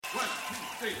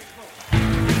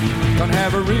Gonna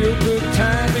have a real good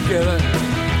time together.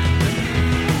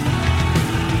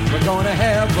 We're gonna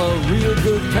have a real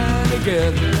good time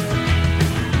together.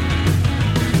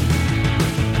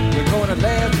 We're gonna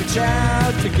laugh and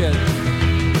shout together.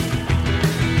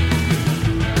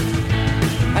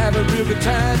 Have a real good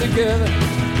time together.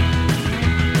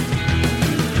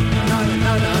 Na na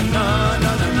na na na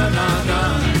na na na na.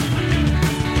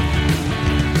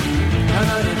 Na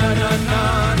na na na na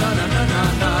na na na na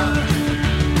na.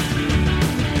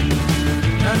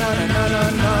 Na na na na na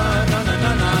na na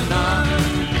na na na.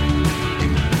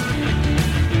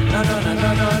 Na na na na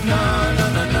na na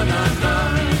na na na na.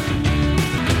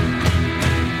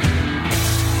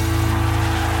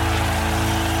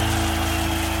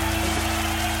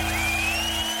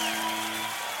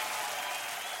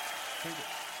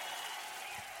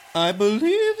 I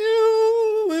believe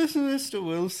you with Mr.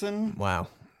 Wilson. Wow.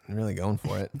 I'm really going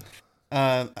for it.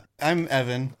 I'm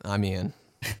Evan. I'm Ian.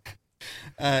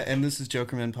 And this is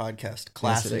Jokerman Podcast.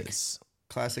 Classic. Yes, it is.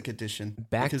 Classic edition.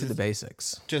 Back Because to the it's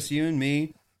basics. just you and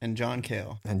me and John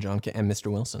Cale. And and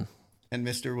Mr. Wilson. And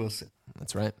Mr. Wilson.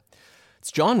 That's right.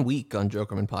 It's John Week on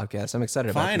Jokerman Podcast. I'm excited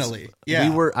about this. Finally. Yeah.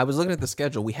 I was looking at the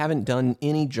schedule. We haven't done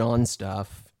any John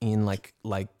stuff in like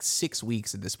 6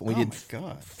 weeks at this point. We did my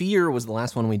God. Fear was the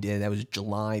last one we did. That was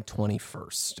July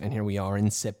 21st. And here we are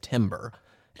in September.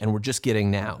 And we're just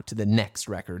getting now to the next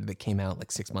record that came out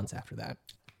like 6 months after that.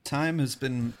 Time has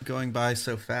been going by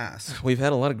so fast. We've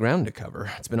had a lot of ground to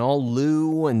cover. It's been all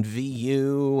Lou and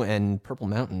VU and Purple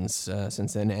Mountains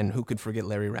since then. And who could forget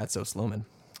Larry Ratso Sloman?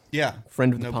 Yeah.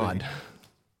 Friend of the Nobody.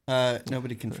 pod.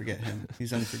 Nobody can forget him.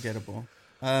 He's unforgettable.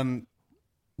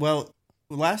 Well,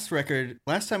 last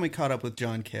time we caught up with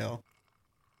John Cale,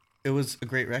 it was a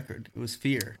great record. It was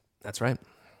Fear. That's right.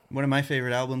 One of my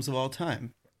favorite albums of all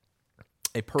time.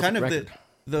 A perfect Kind of record.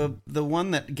 the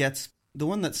one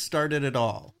that started it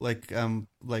all, like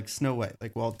Snow White,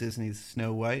 like Walt Disney's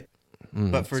Snow White,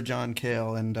 but for John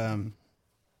Cale and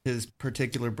his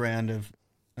particular brand of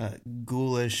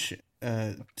ghoulish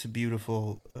to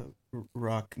beautiful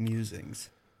rock musings.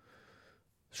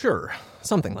 Sure,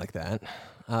 something like that.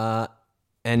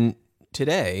 And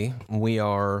today we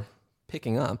are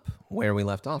picking up where we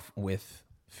left off with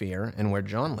Fear and where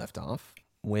John left off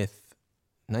with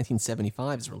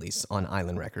 1975's release on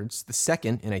Island Records, the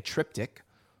second in a triptych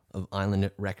of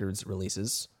Island Records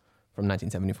releases from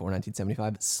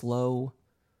 1974-1975, Slow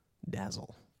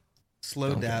Dazzle.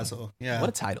 Slow Dazzle. Yeah. What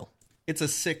a title. It's a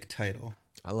sick title.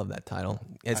 I love that title,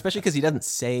 especially because he doesn't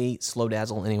say Slow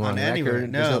Dazzle anywhere on the anywhere.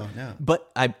 record. No.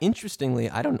 But interestingly,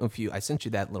 I don't know if I sent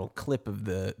you that little clip of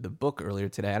the book earlier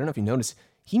today. I don't know if you noticed,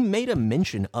 he made a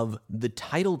mention of the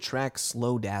title track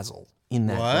Slow Dazzle in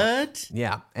that book. What?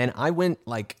 Yeah, and I went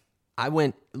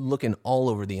looking all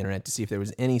over the internet to see if there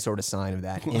was any sort of sign of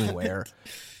that anywhere,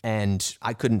 and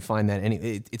I couldn't find that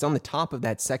it's on the top of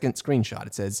that second screenshot.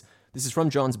 It says, this is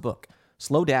from John's book.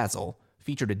 Slow Dazzle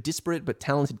featured a disparate but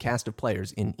talented cast of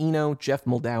players in Eno, Jeff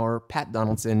Moldauer, Pat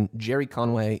Donaldson, Jerry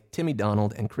Conway, Timmy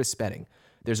Donald, and Chris Spedding.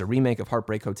 There's a remake of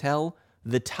Heartbreak Hotel,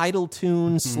 the title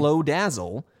tune Slow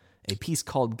Dazzle, a piece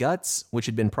called Guts, which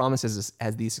had been promised as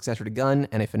the successor to Gun,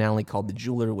 and a finale called The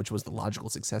Jeweler, which was the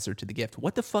logical successor to The Gift.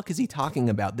 What the fuck is he talking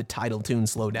about, the title tune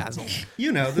Slow Dazzle?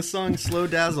 You know, the song Slow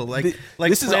Dazzle, like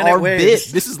this is Planet our Waves.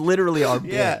 bit. This is literally our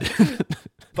Yeah. bit.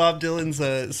 Bob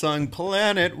Dylan's song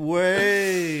Planet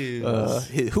Waves.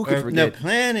 Who could forget? No,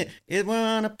 planet. We're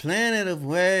on a planet of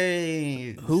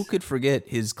waves. Who could forget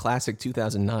his classic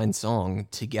 2009 song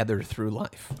 "Together Through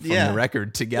Life" from Yeah. the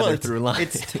record "Together Through Life"?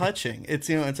 It's touching. It's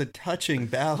a touching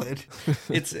ballad.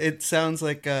 It sounds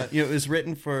like it was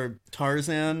written for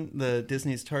Tarzan, the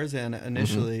Disney's Tarzan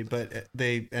initially, but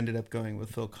they ended up going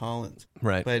with Phil Collins.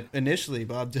 Right. But initially,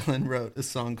 Bob Dylan wrote a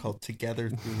song called "Together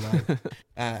Through Life,"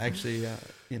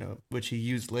 which he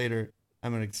used later.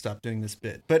 I'm going to stop doing this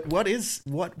bit. But what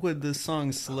would the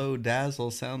song Slow Dazzle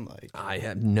sound like? I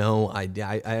have no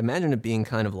idea. I imagine it being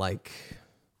kind of like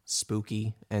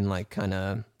spooky and like kind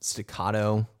of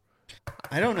staccato.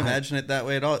 I don't imagine it that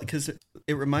way at all, because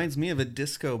it reminds me of a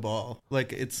disco ball.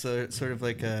 Like it's sort of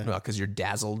like a... Because you're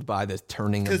dazzled by the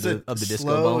turning of the disco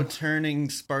slow ball. turning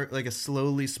spark, like a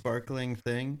slowly sparkling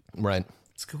thing. Right.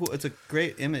 It's cool. It's a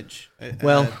great image.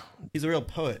 Well, he's a real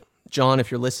poet. John,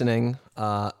 if you're listening,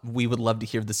 we would love to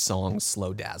hear the song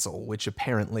Slow Dazzle, which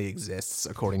apparently exists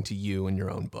according to you in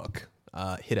your own book.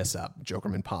 Hit us up,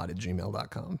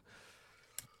 jokermanpod@gmail.com.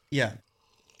 Yeah.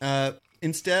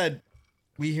 Instead,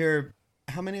 we hear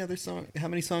how many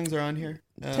songs are on here?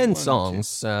 10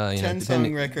 songs. 10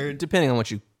 song record. Depending on what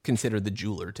you consider The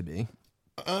Jeweler to be.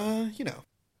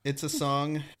 It's a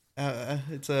song.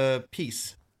 It's a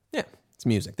piece. Yeah. It's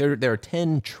music. There are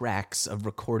 10 tracks of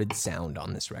recorded sound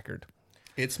on this record.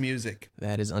 It's music.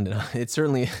 That is undeniable. It's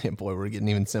certainly, boy, we're getting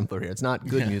even simpler here. It's not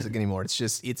good music anymore. It's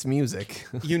just, it's music.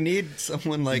 You need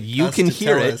someone like You us can to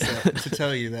hear tell it. us that, to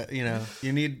tell you that,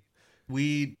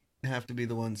 we have to be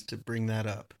the ones to bring that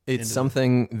up. It's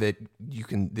something that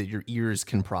that your ears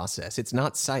can process. It's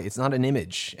not sight. It's not an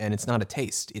image, and it's not a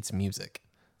taste. It's music.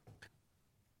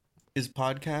 Is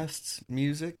podcasts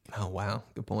music? Oh, wow.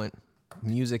 Good point.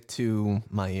 Music to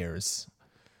my ears.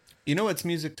 You know what's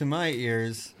music to my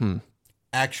ears?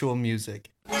 Actual music.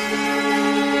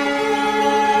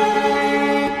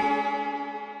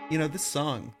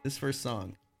 This first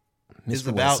song is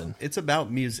Wilson. it's about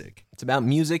music. It's about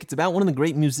music. It's about one of the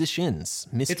great musicians,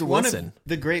 Mr. It's one Wilson. of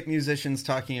the great musicians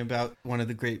talking about one of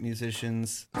the great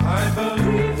musicians. I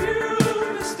believe you,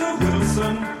 Mr.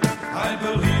 Wilson. I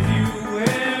believe you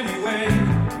anyway.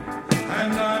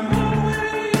 And I'm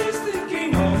always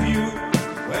thinking of you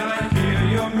when I hear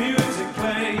your music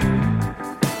play.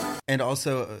 And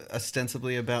also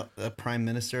ostensibly about a prime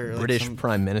minister. British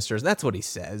prime ministers. That's what he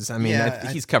says. I mean, Yeah,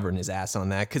 he's covering his ass on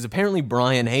that because apparently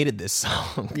Brian hated this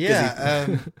song. 'Cause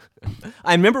Yeah.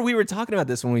 I remember we were talking about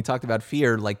this when we talked about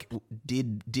Fear. Like,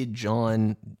 did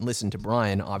John listen to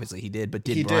Brian? Obviously he did, but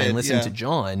did He Brian did, listen yeah. to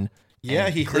John? Yeah,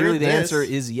 And he clearly heard the this. answer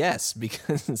is yes,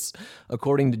 because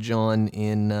according to John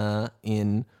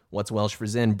in What's Welsh for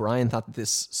Zen, Brian thought that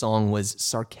this song was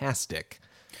sarcastic.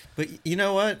 But you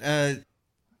know what?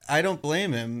 I don't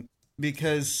blame him,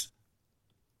 because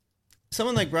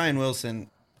someone like Brian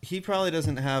Wilson, he probably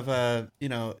doesn't have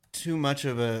too much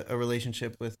of a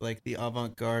relationship with like the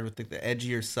avant-garde, with the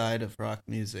edgier side of rock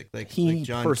music, like John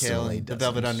Cale personally and the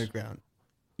Velvet doesn't. Underground.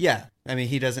 Yeah, I mean,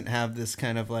 he doesn't have this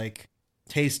kind of like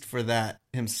taste for that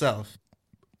himself.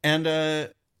 And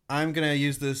I'm gonna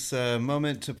use this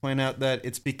moment to point out that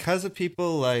it's because of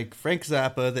people like Frank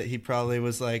Zappa that he probably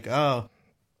was like, oh,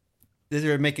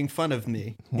 they're making fun of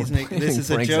me. This is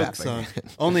a Frank joke Zappa. song.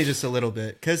 Only just a little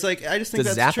bit. Because like, I just think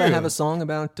Does that's Zappa true. have a song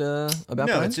about No,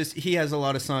 Brian? it's just he has a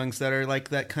lot of songs that are like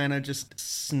that kind of just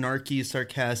snarky,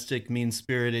 sarcastic,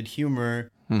 mean-spirited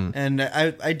humor. And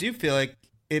I do feel like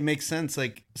it makes sense.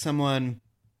 Like someone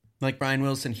like Brian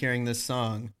Wilson hearing this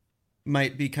song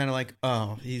might be kind of like,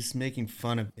 oh, he's making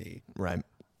fun of me. Right.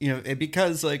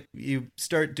 Because like you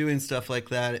start doing stuff like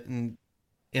that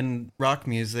in rock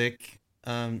music,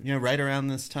 right around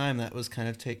this time, that was kind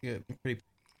of taking a pretty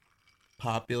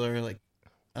popular, like,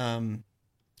 Zappa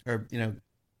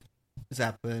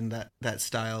and that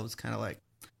style was kind of like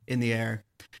in the air.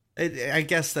 I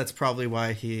guess that's probably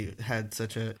why he had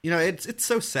such a, it's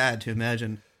so sad to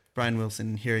imagine Brian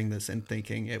Wilson hearing this and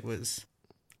thinking it was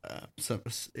so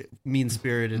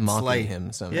mean-spirited, Mocking slight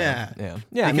him somehow. Yeah, Yeah.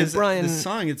 Yeah, I mean, because Brian... the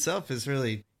song itself is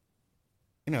really,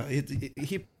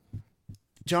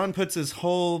 John puts his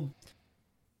whole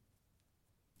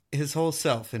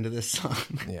self into this song.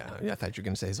 Yeah, I thought you were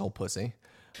going to say his whole pussy.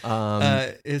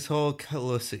 His whole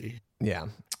calosi. Yeah.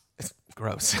 It's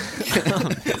gross.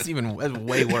 That's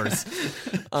way worse.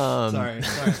 Sorry.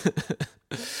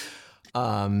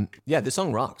 Yeah, this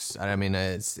song rocks. I mean,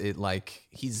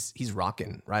 he's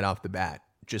rocking right off the bat,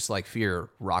 just like Fear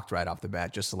rocked right off the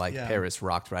bat, just like Paris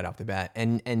rocked right off the bat,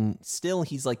 and still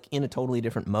he's like in a totally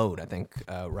different mode. I think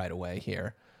right away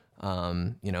here.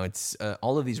 It's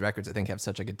all of these records I think have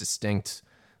such like a distinct,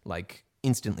 like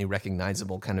instantly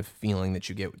recognizable kind of feeling that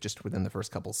you get just within the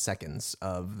first couple seconds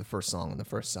of the first song on the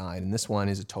first side, and this one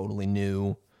is a totally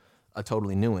new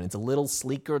one. It's a little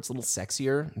sleeker, it's a little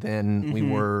sexier than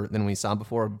we saw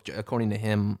before. According to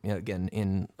him, again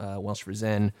in Welsh for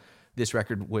Zen, this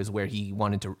record was where he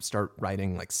wanted to start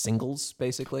writing like singles,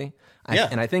 basically.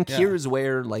 And I think here's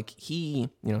where like he,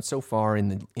 so far in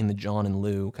the John and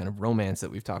Lou kind of romance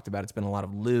that we've talked about, it's been a lot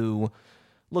of Lou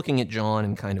looking at John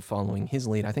and kind of following his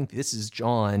lead. I think this is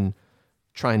John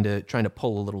trying to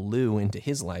pull a little Lou into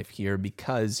his life here,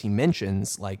 because he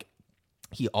mentions like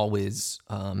he always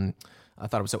I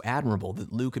thought it was so admirable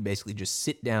that Lou could basically just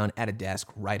sit down at a desk,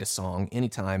 write a song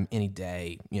anytime, any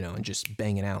day, and just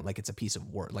bang it out like it's a piece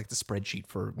of work, like the spreadsheet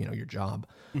for, your job.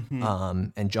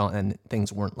 And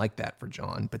things weren't like that for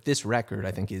John. But this record,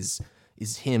 I think, is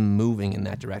him moving in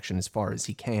that direction as far as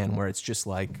he can, where it's just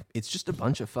a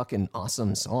bunch of fucking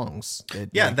awesome songs.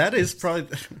 That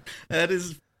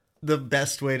is the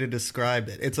best way to describe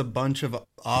it. It's a bunch of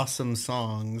awesome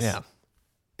songs. Yeah.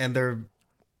 And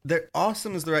they're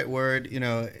awesome is the right word,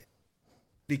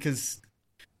 because,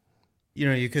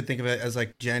 you could think of it as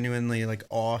like genuinely like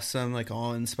awesome, like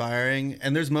awe-inspiring.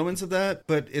 And there's moments of that,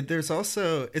 but there's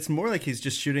also, it's more like he's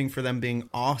just shooting for them being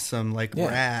awesome, like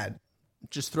rad.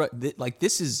 just like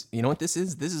this is, you know what this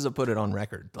is? This is a put it on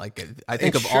record. Like I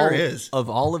think It sure is. of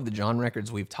all of the John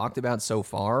records we've talked about so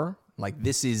far, like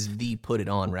this is the put it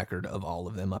on record of all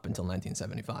of them up until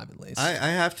 1975 at least. I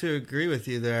have to agree with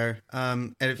you there.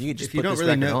 And if You could just if you put don't this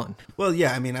really record know, on. well,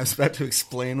 yeah, I mean, I was about to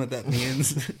explain what that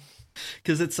means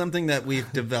because it's something that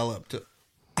we've developed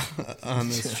on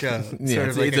this show. Yeah, Sort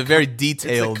of it's a very It's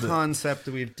detailed. a concept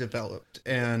that we've developed,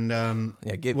 and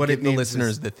Give what it the means listeners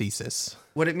is, the thesis.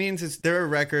 what it means is there are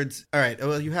records. All right,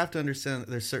 well, you have to understand that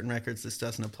there's certain records this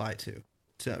doesn't apply to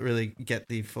really get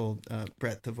the full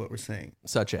breadth of what we're saying.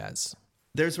 Such as.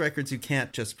 There's records you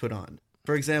can't just put on.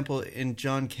 For example, in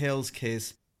John Cale's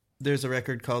case, there's a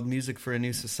record called Music for a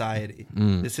New Society.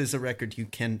 This is a record you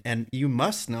can and you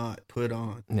must not put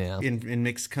on. Yeah. In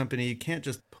mixed company, you can't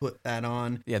just put that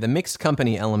on. Yeah, the mixed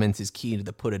company element is key to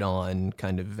the put it on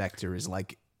kind of vector. Is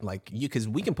like you, because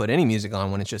we can put any music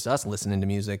on when it's just us listening to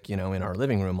music, you know, in our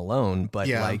living room alone. But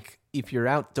Yeah. like if you're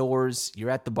outdoors,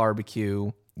 you're at the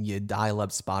barbecue, you dial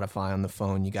up Spotify on the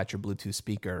phone, you got your Bluetooth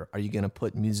speaker. Are you going to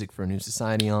put Music for a New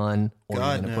Society on, or are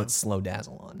God, you going to no. put Slow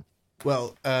Dazzle on?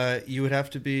 Well, you would have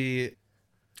to be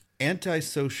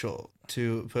antisocial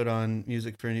to put on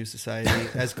Music for a New Society,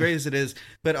 as great as it is.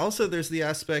 But also, there's the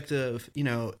aspect of, you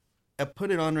know, a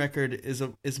put it on record is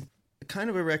kind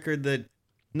of a record that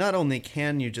not only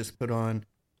can you just put on,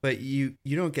 but you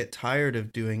don't get tired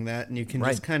of doing that, and you can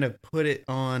just Right. kind of put it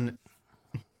on.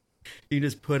 You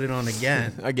just put it on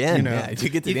again. Again, you know? yeah. You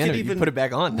get to You the end could of it, you even- put it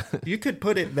back on. You could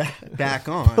put it back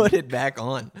on. Put it back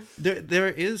on. There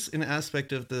is an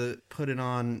aspect of the put it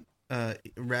on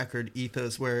record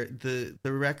ethos where the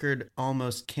record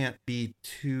almost can't be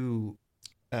too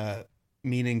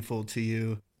meaningful to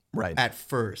you Right. at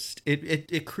first.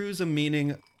 It accrues a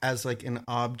meaning as like an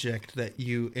object that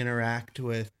you interact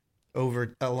with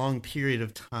over a long period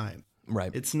of time. Right.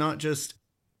 It's not just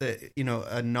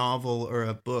a novel or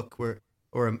a book or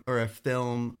a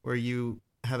film where you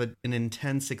have an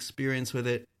intense experience with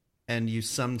it and you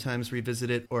sometimes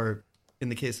revisit it, or in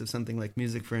the case of something like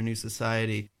Music for a New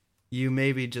Society, you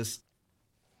maybe just,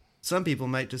 some people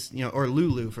might just, or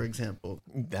Lulu, for example,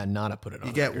 Not a put it on.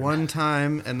 you get record. one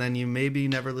time and then you maybe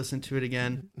never listen to it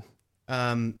again.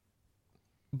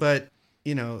 But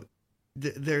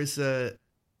there's a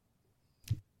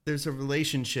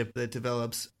relationship that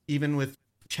develops even with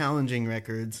challenging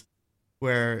records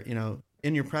where,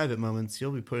 in your private moments,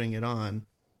 you'll be putting it on.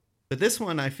 But this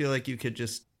one, I feel like you could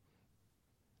just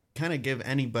kind of give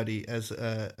anybody as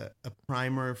a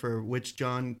primer for which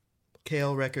John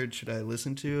Cale record should I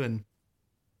listen to, and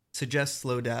suggest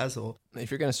Slow Dazzle.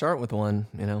 If you're going to start with one,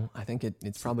 I think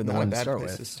it's probably the Not one a to bad start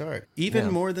place with. to start. Even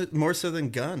Yeah. more so than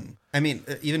Gun. I mean,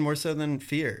 even more so than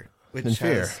Fear. Which Than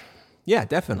Fear. has- Yeah,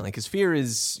 definitely. Because Fear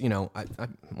is, I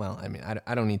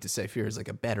don't need to say Fear is like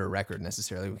a better record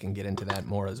necessarily. We can get into that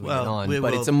more as we Well, get on. we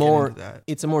But will it's a get more, into that.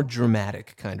 it's a more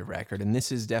dramatic kind of record, and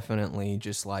this is definitely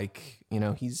just like,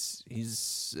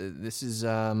 this is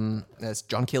that's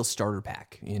John Cale's starter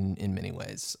pack in many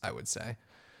ways, I would say.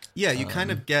 Yeah, you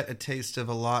kind of get a taste of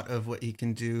a lot of what he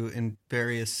can do in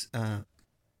various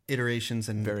iterations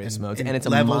and Various modes. and And it's a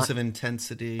levels mi- of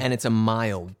intensity. And it's a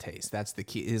mild taste. That's the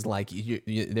key. Is like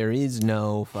there is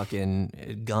no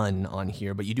fucking gun on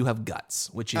here, but you do have guts,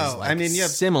 which is you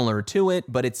have- similar to it,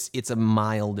 but it's a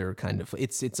milder kind of.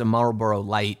 It's a Marlboro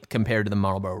Light compared to the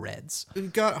Marlboro Reds.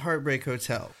 You've got Heartbreak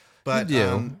Hotel, but You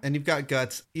do. and you've got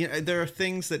Guts. There are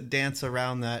things that dance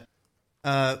around that.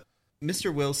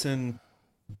 Mr. Wilson,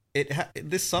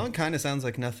 this song kind of sounds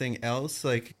like nothing else.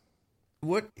 Like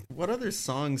what other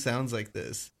song sounds like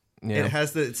this? Yeah.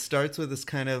 It starts with this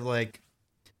kind of like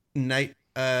night,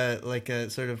 like a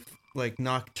sort of like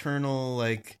nocturnal,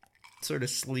 like sort of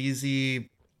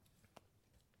sleazy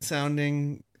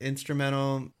sounding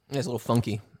instrumental. It's a little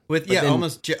funky. With But then-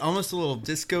 almost a little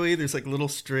disco-y. There's like little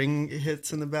string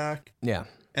hits in the back, Yeah,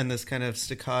 and this kind of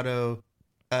staccato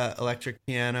electric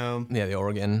piano. yeah, the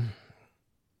organ.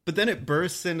 But then it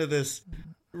bursts into this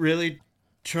really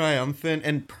triumphant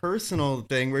and personal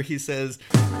thing where he says,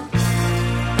 And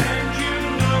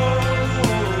you know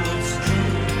it's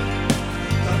true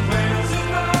that waves of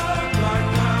love like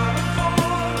waterfall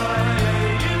are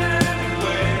laying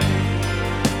everywhere.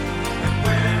 And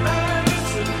when I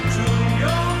listen to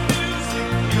your music,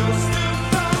 you're still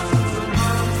thousands of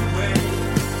miles away.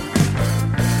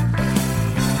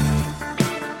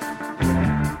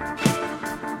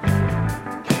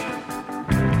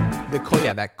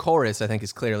 That chorus I think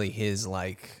is clearly his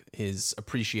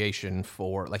appreciation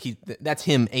for that's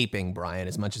him aping Brian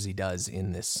as much as he does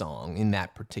in this song, in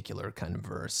that particular kind of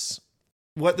verse.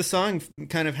 what the song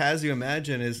kind of has you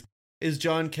imagine is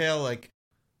John Cale like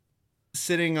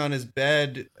sitting on his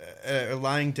bed,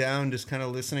 lying down, just kind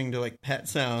of listening to like pet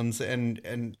sounds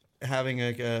and having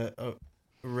like a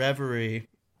reverie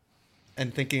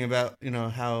and thinking about, you know,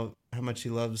 how much he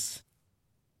loves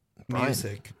Brian.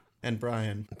 music and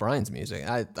Brian's music.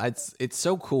 It's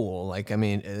so cool. Like, I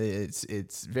mean,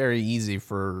 it's very easy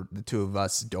for the two of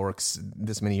us dorks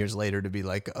this many years later to be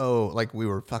like, oh, like we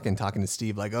were fucking talking to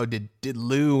Steve, like, oh, did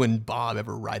Lou and Bob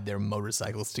ever ride their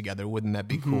motorcycles together? Wouldn't that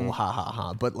be cool? Ha ha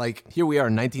ha. But like, here we are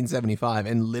in 1975,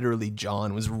 and literally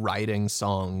John was writing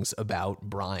songs about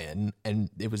Brian,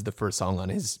 and it was the first song on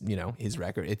his, you know, his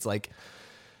record. It's like,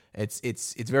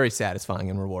 it's very satisfying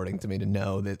and rewarding to me to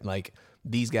know that like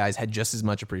these guys had just as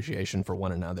much appreciation for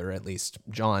one another, at least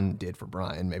John did for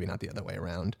Brian, maybe not the other way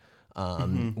around,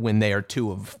 when they are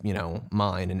two of, you know,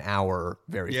 mine and our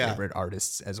very favorite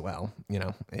artists as well. You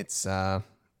know, it's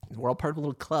we're all part of a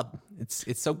little club. It's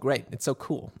so great. It's so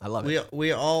cool. I love it.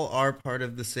 We all are part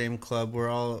of the same club. We're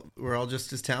all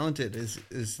just as talented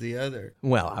as the other.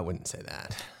 Well, I wouldn't say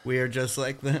that. We are just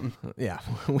like them. Yeah,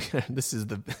 this is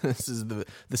the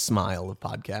smile of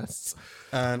podcasts.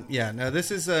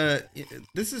 This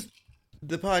is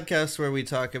the podcast where we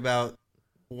talk about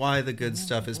why the good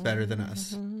stuff is better than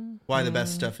us, why the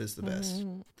best stuff is the best.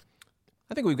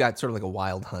 I think we've got sort of like a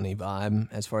Wild Honey vibe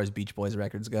as far as Beach Boys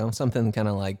records go. Something kind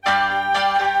of like...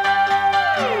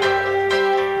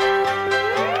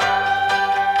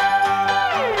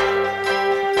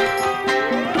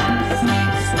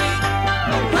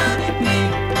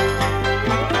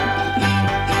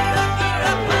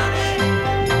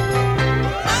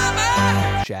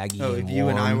 Shaggy. Oh, if you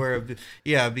and I were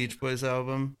a Beach Boys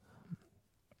album.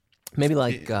 Maybe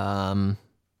like...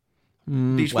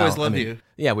 Beach Boys Love You.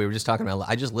 Yeah, we were just talking about.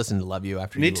 I just listened to Love You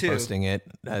after you were posting it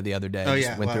the other day. Oh, I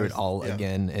just went through it all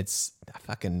again. It's that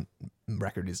fucking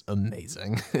record is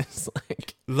amazing. It's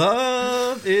like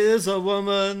love is a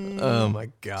woman. Oh my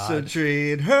god! So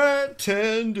treat her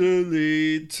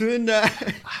tenderly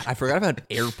tonight. I forgot about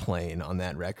Airplane on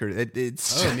that record.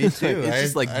 It's me too. It's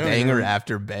just like banger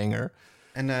after banger.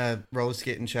 And Roller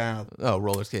Skating Child. Oh,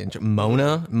 Roller Skating Child.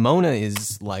 Mona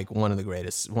is like one of the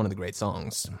great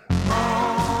songs.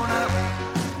 Mona,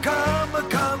 come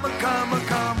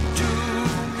to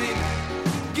me.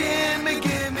 Give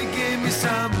me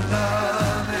some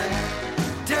loving.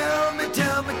 Tell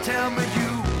me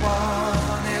you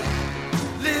want it.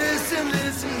 Listen,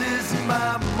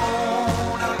 my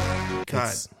Mona.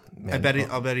 God, Man,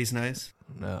 I'll bet he's nice.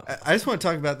 No. I just want to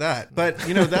talk about that. But,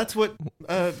 you know, that's what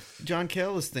John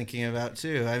Cale is thinking about,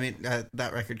 too. I mean,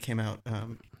 that record came out...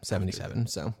 77.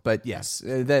 So, but yes,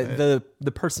 the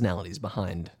personalities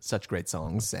behind such great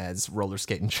songs as Roller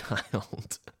Skating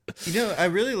Child. You know, I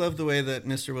really love the way that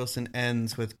Mr. Wilson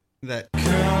ends with that...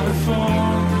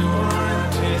 California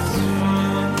tastes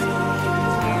fine.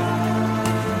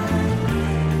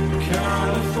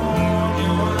 California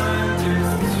wine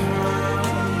tastes fine.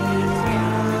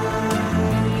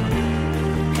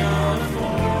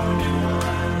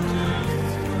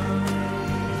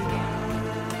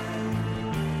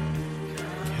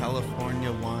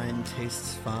 California wine tastes fine. California wine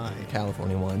tastes fine.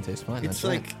 California wine tastes fine. It's That's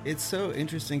like right. it's so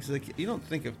interesting because like you don't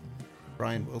think of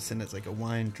Brian Wilson as like a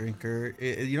wine drinker.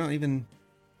 You don't even.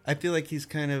 I feel like he's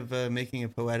kind of making a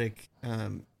poetic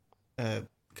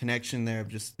connection there of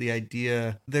just the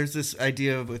idea. There's this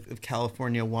idea of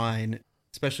California wine,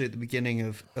 especially at the beginning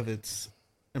of its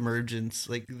emergence,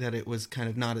 like that it was kind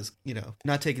of not as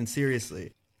not taken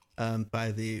seriously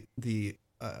by the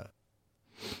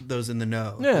those in the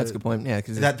know. Yeah, that's a good point. Yeah,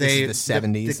 because That this they is the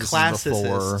 70s. the this is classicists,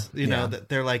 before, that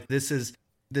they're like this is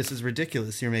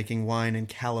ridiculous. You're making wine in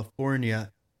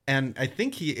California, and I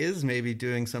think he is maybe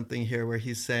doing something here where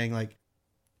he's saying like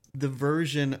the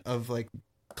version of like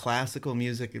classical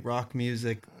music, rock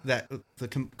music, that the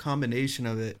combination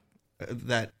of it,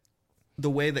 that the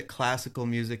way that classical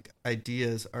music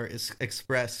ideas are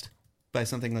expressed by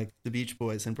something like the Beach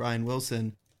Boys and Brian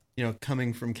Wilson,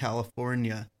 coming from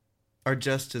California, are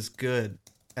just as good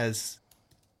as,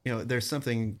 there's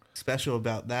something special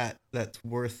about that that's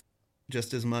worth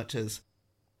just as much as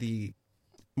the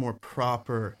more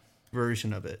proper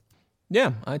version of it.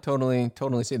 Yeah, I totally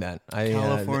see that.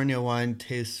 California wine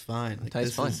tastes fine. Like,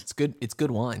 tastes fine. It's good. It's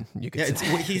good wine. You could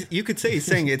say. You could say he's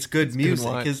saying it's good music.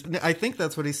 wine. Because I think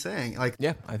that's what he's saying. Like,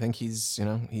 yeah, I think he's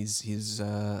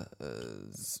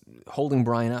holding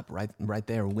Brian up right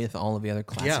there with all of the other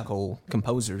classical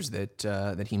composers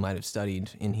that he might have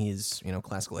studied in his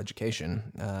classical education.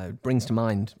 It brings to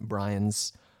mind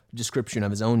Brian's description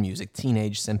of his own music,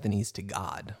 Teenage Symphonies to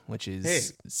God, which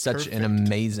is such an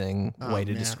amazing way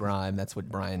to describe. That's what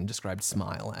Brian described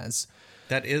Smile as.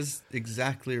 That is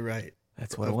exactly right.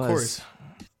 That's what it of was. Course.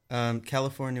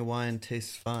 California Wine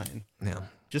Tastes Fine. Yeah.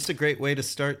 Just a great way to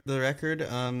start the record.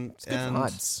 It's good and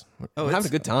vibes. We're it's- having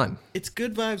a good time. It's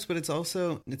good vibes, but it's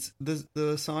also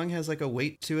the song has like a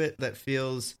weight to it that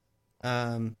feels,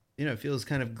 it feels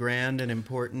kind of grand and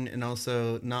important, and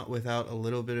also not without a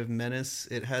little bit of menace.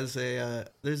 It has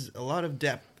there's a lot of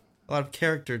depth, a lot of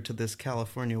character to this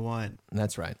California Wine.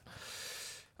 That's right.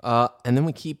 And then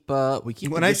we keep When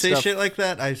the I good say stuff. shit like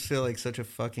that, I feel like such a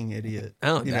fucking idiot.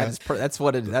 Oh, You know? that's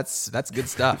what it. That's good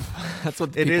stuff. That's what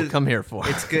It people is- come here for.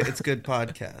 It's good. It's good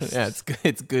podcast. Yeah, it's good.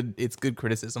 It's good. It's good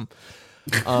criticism.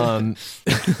 Then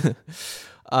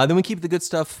we keep the good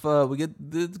stuff. We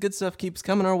get the good stuff keeps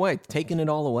coming our way, taking it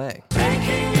all away.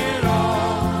 Taking it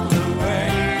all away.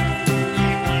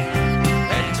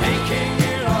 And taking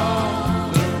it all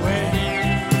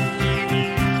away.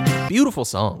 Beautiful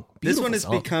song. This Beautiful one has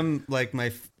song. become like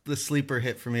the sleeper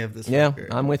hit for me of this Yeah,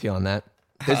 record. I'm with you on that.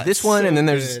 There's Ah, this it's one, so and then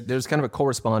good. there's kind of a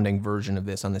corresponding version of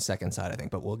this on the second side, I think,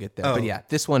 but we'll get there. Oh. But yeah,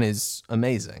 this one is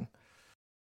amazing.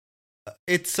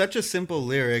 It's such a simple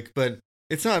lyric, but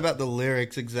it's not about the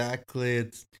lyrics exactly.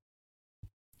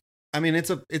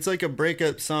 It's like a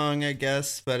breakup song, I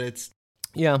guess, but it's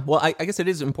Yeah, well, I guess it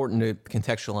is important to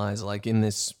contextualize. Like in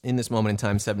this moment in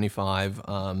time, 75,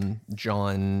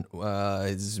 John,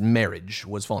 his marriage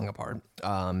was falling apart,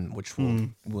 which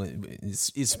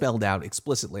is spelled out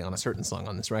explicitly on a certain song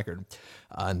on this record,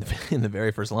 in the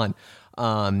very first line.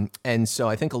 And so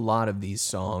I think a lot of these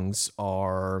songs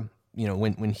are,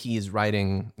 when he is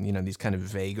writing, these kind of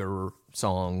vaguer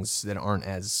songs that aren't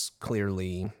as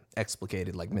clearly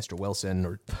explicated, like Mr. Wilson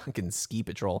or fucking Ski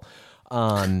Patrol.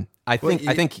 I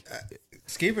think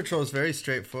Ski Patrol is very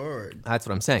straightforward. that's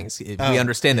what I'm saying. We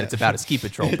understand that it's about a ski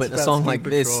patrol, It's but a about song ski like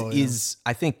this patrol, yeah. is,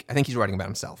 I think he's writing about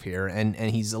himself here, and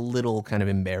he's a little kind of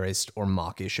embarrassed or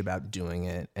mawkish about doing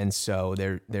it, and so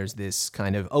there's this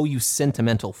kind of, oh, you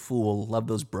sentimental fool, love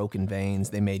those broken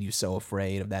veins, they made you so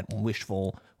afraid of that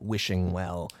wishful wishing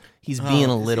well. He's being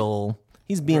a little,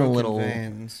 Broken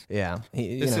Veins. yeah.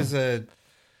 This is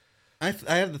I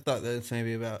have the thought that it's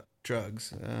maybe about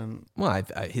drugs. Well,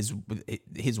 his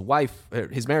wife,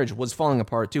 his marriage was falling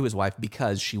apart to his wife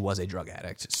because she was a drug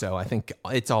addict. So I think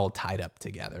it's all tied up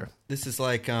together. This is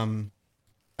like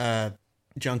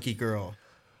Junkie Girl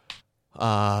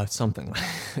Something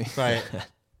by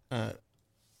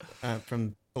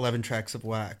from 11 Tracks of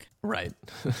Whack, right.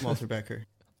 Walter Becker.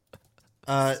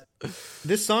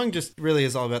 This song just really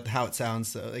is all about how it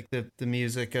sounds, though. Like the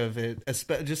music of it,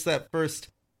 just that first.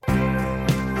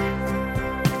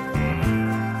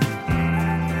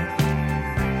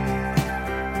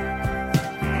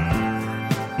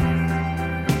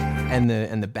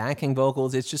 And the backing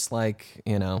vocals, it's just like,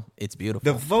 it's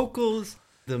beautiful. The vocals,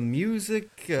 the music.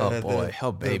 Oh boy,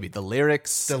 baby, the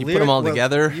lyrics. The You put them all well,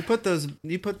 together. You put those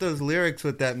lyrics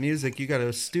with that music. You got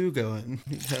a stew going.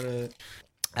 You got a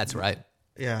That's right.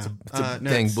 yeah. It's a No,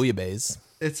 dang it's- bouillabaisse.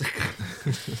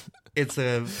 It's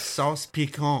a sauce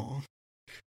piquant.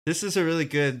 This is a really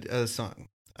good song.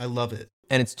 I love it.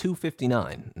 And it's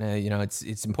 2:59.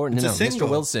 It's important to It's know. a Mr. single.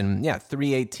 Wilson,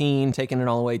 3:18, taking it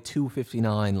all the way,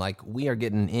 2:59. Like, we are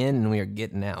getting in and we are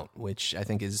getting out, which I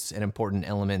think is an important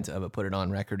element of a Put It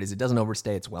On record, is it doesn't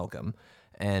overstay its welcome.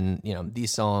 And,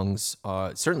 these songs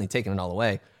are certainly taking it all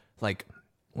away. Like,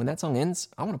 when that song ends,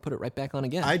 I want to put it right back on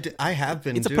again. I have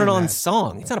been. It's a doing Put It On that.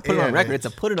 song. It's not a Put It Yeah, On record. it's-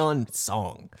 It's a Put It On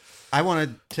song. I want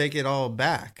to take it all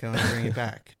back. I want to bring it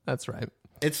back. That's right.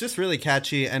 It's just really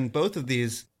catchy, and both of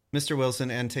these, Mr. Wilson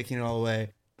and Taking It All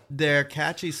Away, they're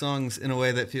catchy songs in a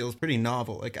way that feels pretty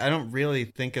novel. Like, I don't really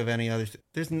think of any other.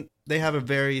 They have a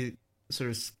very sort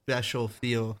of special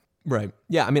feel. Right.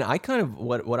 Yeah. I mean, I kind of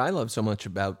what I love so much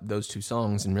about those two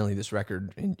songs and really this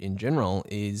record in general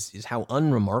is how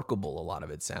unremarkable a lot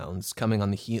of it sounds,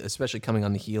 especially coming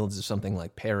on the heels of something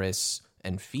like Paris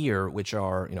and Fear, which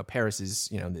are, Paris is,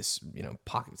 this,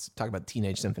 pockets, talk about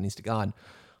teenage symphonies to God.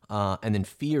 And then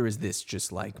Fear is this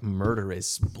just like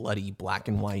murderous, bloody, black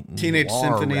and white Teenage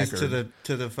noir symphonies record.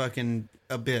 to the fucking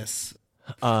abyss.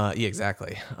 Yeah,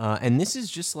 exactly. And this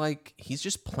is just like, he's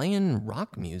just playing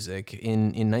rock music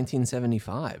in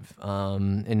 1975.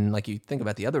 And like, you think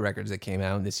about the other records that came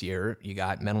out this year, you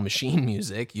got Metal Machine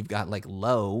music, you've got like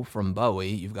Low from Bowie,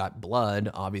 you've got Blood,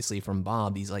 obviously from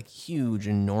Bob, these like huge,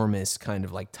 enormous kind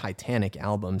of like Titanic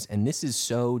albums. And this is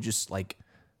so just like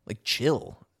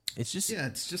chill. It's just, Yeah,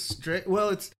 it's just straight. Well,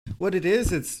 it's what it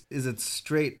is. It's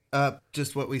straight up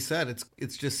just what we said.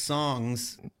 It's just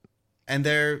songs, and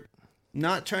they're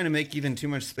not trying to make even too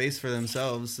much space for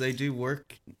themselves. They do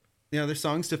work. They're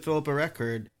songs to fill up a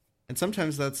record, and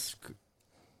sometimes that's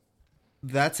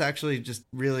actually just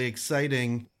really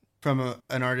exciting from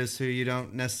an artist who you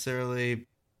don't necessarily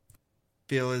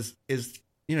feel is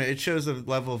it shows a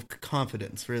level of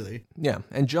confidence, really. Yeah,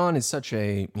 and John is such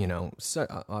a,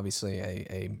 obviously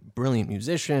a brilliant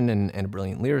musician and a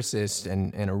brilliant lyricist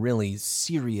and a really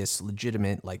serious,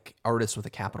 legitimate, like, artist with a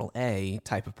capital A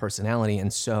type of personality.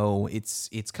 And so it's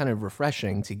kind of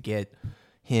refreshing to get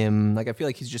him, like, I feel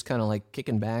like he's just kind of like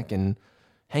kicking back and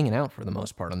hanging out for the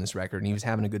most part on this record. And he was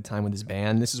having a good time with his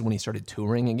band. This is when he started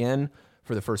touring again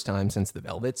for the first time since the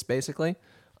Velvets, basically.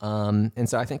 And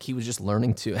so I think he was just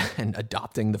learning to and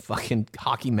adopting the fucking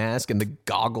hockey mask and the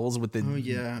goggles with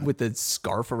the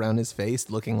scarf around his face,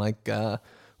 looking like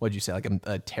what'd you say, like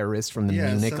a terrorist from the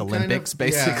Munich Olympics,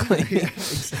 basically. Yeah,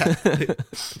 exactly.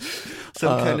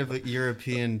 Some kind of a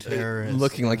European terrorist,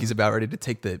 looking like he's about ready to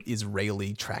take the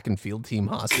Israeli track and field team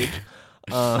hostage.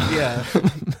 Yeah.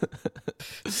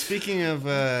 Speaking of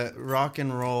rock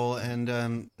and roll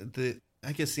and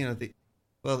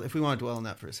well, if we want to dwell on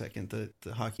that for a second,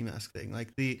 the hockey mask thing,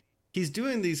 like he's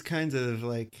doing these kinds of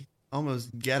like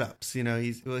almost get-ups,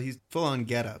 he's full on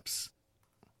get-ups.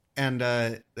 And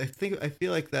I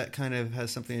feel like that kind of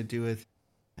has something to do with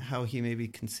how he maybe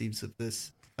conceives of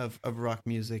this, of rock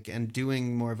music, and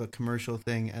doing more of a commercial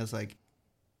thing as like,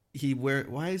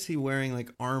 why is he wearing like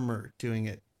armor doing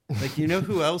it? Like,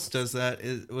 who else does that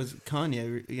was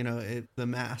Kanye, the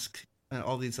mask and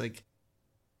all these like,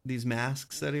 these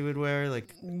masks that he would wear,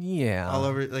 like, all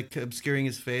over, like, obscuring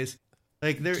his face.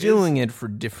 Like, they're doing it for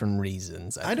different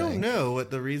reasons. I don't know what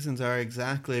the reasons are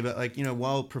exactly, but like,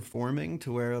 while performing,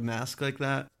 to wear a mask like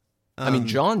that. I mean,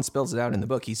 John spells it out in the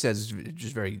book. He says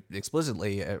just very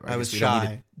explicitly, I was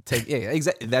shy.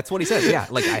 Exactly. That's what he says. Yeah.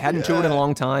 Like, I hadn't toured in a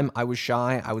long time. I was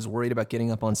shy. I was worried about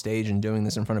getting up on stage and doing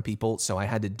this in front of people. So I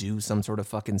had to do some sort of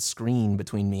fucking screen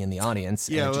between me and the audience.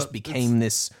 And it just became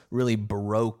this really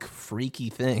Baroque, freaky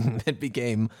thing that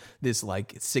became this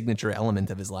like signature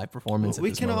element of his live performance at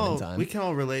this moment in time. We can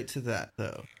all relate to that,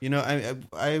 though.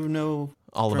 I know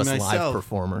all of us myself, live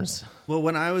performers. Well,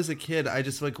 when I was a kid, I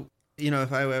just like,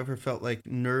 if I ever felt like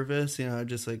nervous, I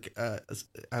just like,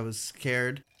 I was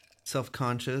scared,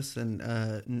 self-conscious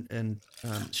and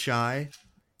shy.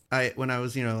 When I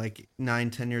was, like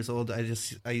 9-10 years old,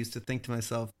 I used to think to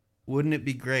myself, wouldn't it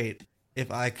be great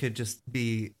if I could just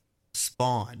be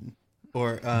Spawn,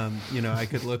 or, I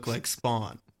could look like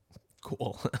Spawn.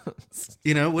 Cool.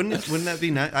 Wouldn't that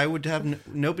be nice? I would have,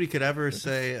 nobody could ever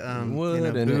say,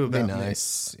 wouldn't boo it be about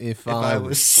nice me if I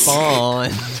was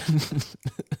Spawn?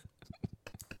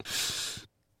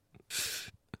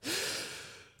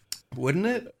 Wouldn't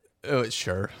it? Oh,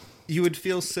 sure. You would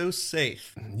feel so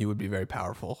safe. You would be very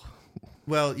powerful.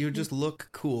 Well, you would just look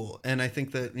cool. And I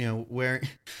think that, wearing...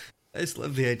 I just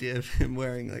love the idea of him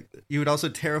wearing, like... You would also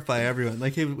terrify everyone.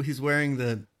 Like, he's wearing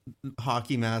the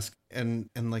hockey mask and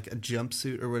like a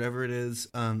jumpsuit or whatever it is.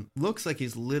 Looks like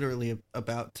he's literally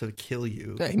about to kill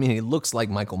you. I mean, he looks like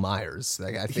Michael Myers.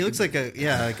 Like, I think he looks like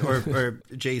or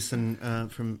Jason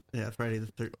from Friday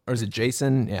the 13th. Or is it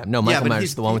Jason? Yeah, no, Michael Myers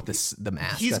is the one with the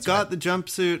mask. He's got the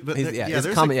jumpsuit, but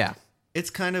it's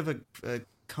kind of a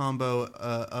combo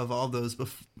of all those,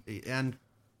 and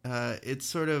it's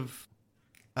sort of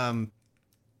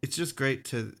it's just great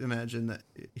to imagine that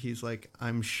he's like,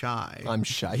 I'm shy. I'm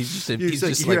shy. He's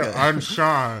I'm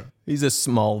shy. He's a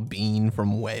small bean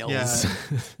from Wales.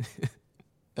 Yeah.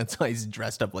 That's why he's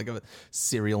dressed up like a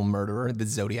serial murderer, the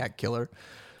Zodiac killer.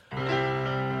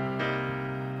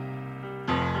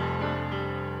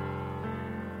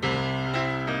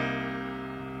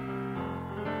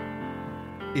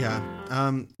 Yeah.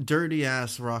 Dirty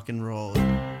ass rock and roll.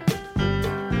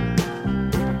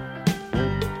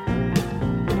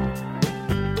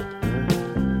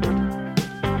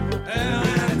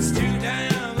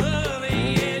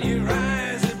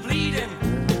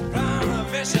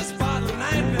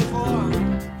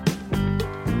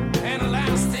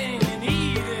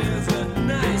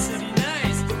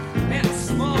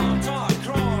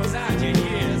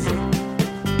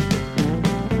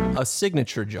 A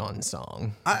signature John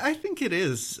song. I think it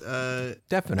is.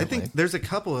 Definitely. I think there's a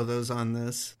couple of those on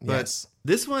this. But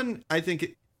this one, I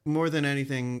think, more than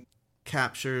anything,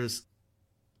 captures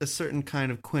a certain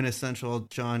kind of quintessential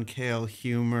John Cale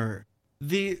humor.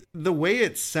 The way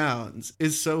it sounds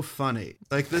is so funny.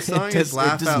 Like, the song is laugh out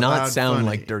loud. It does not sound funny.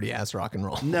 like dirty ass rock and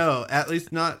roll. No, at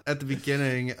least not at the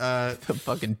beginning. The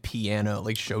fucking piano,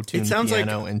 like show tune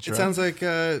piano intro. It sounds like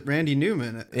Randy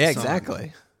Newman. Yeah,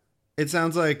 exactly. It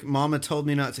sounds like Mama Told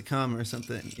Me Not to Come or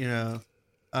something,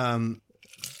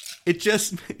 It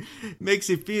just makes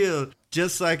you feel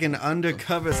just like an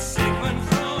undercover Sigmund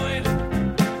Freud.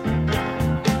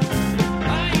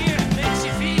 Makes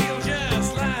you feel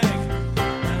just like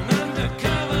an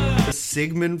undercover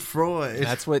Sigmund Freud.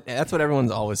 That's what everyone's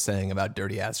always saying about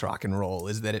dirty ass rock and roll,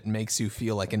 is that it makes you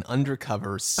feel like an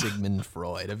undercover Sigmund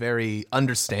Freud. A very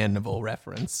understandable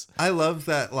reference. I love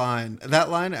that line. That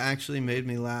line actually made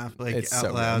me laugh It's out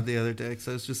so loud good. the other day.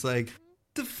 So it's just like,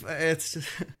 it's just,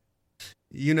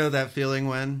 you know that feeling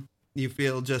when you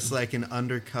feel just like an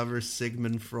undercover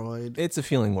Sigmund Freud. It's a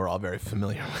feeling we're all very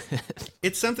familiar with.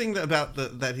 It's something about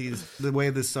the way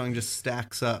this song just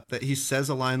stacks up, that he says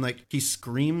a line like, he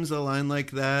screams a line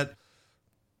like that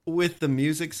with the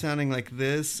music sounding like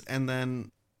this, and then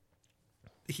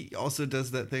he also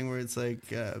does that thing where it's like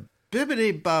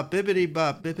bibbity bop, bibbity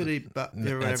bop, bibbity bop, or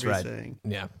whatever That's right. he's saying.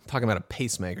 Yeah, talking about a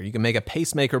pacemaker. You can make a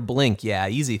pacemaker blink. Yeah,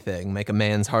 easy thing. Make a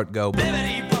man's heart go.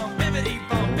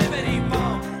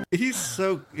 He's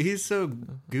so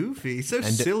goofy, he's so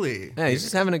silly. Yeah, he's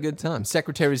just having a good time.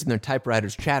 Secretaries and their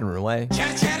typewriters chattering away.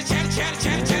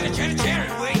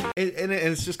 And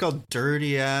it's just called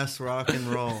dirty ass rock and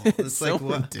roll. It's so like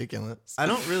what? ridiculous. I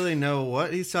don't really know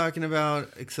what he's talking about,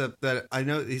 except that I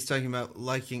know he's talking about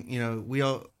liking. You know, we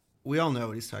all know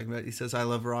what he's talking about. He says, "I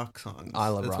love rock songs." I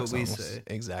love That's rock what songs. we say.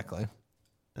 Exactly.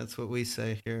 That's what we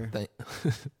say here.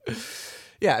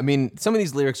 Yeah, I mean, some of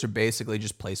these lyrics are basically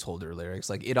just placeholder lyrics.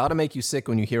 Like, it ought to make you sick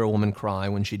when you hear a woman cry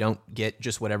when she don't get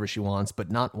just whatever she wants, but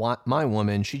not my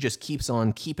woman. She just keeps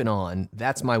on keeping on.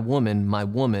 That's my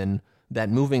woman.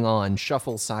 That moving on,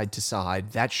 shuffle side to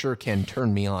side, that sure can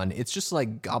turn me on. It's just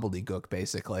like gobbledygook,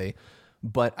 basically.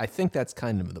 But I think that's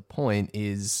kind of the point,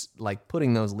 is like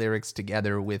putting those lyrics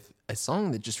together with a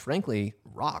song that just frankly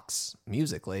rocks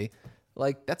musically.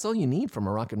 Like, that's all you need from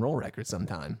a rock and roll record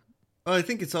sometime. Well, I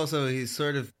think it's also he's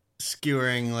sort of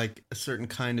skewering like a certain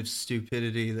kind of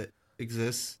stupidity that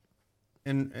exists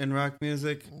in rock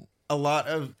music. A lot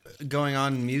of going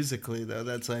on musically though,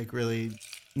 that's like really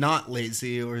not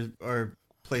lazy or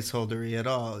placeholdery at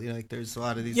all. You know, like there's a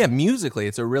lot of these. Yeah, musically,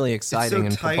 it's a really It's so exciting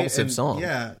and tight propulsive and- song.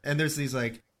 Yeah, and there's these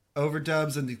like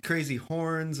overdubs and the crazy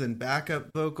horns and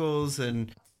backup vocals,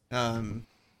 and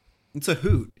it's a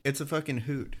hoot. It's a fucking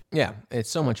hoot. Yeah, it's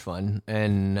so much fun,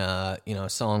 and a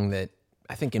song that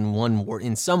I think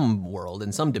in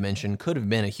some dimension could have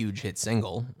been a huge hit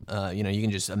single. You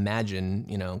can just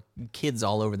imagine, kids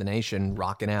all over the nation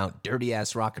rocking out dirty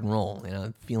ass rock and roll.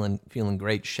 Feeling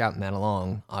great, shouting that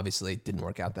along. Obviously, it didn't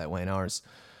work out that way in ours.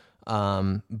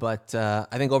 But I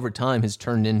think over time has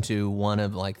turned into one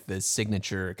of like the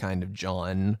signature kind of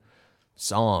John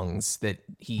songs that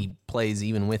he plays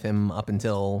even with him up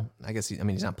until, I guess, he's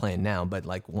not playing now, but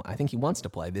like I think he wants to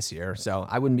play this year. So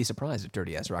I wouldn't be surprised if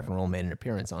Dirty Ass Rock and Roll made an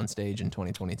appearance on stage in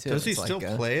 2022. Does he still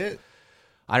play it?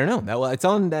 I don't know. It's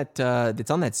on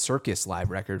that Circus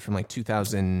live record from like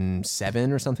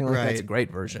 2007 or something like that. It's a Right.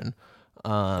 great version.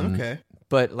 Okay.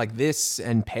 But like this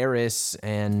and Paris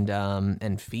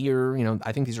and Fear,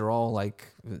 I think these are all like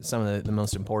some of the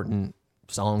most important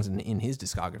songs in his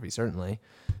discography. Certainly,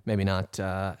 maybe not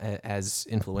as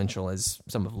influential as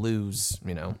some of Lou's,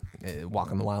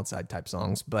 Walk on the Wild Side type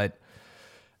songs. But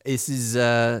this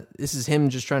is him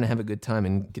just trying to have a good time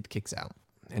and get the kicks out,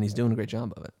 and he's doing a great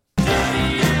job of it.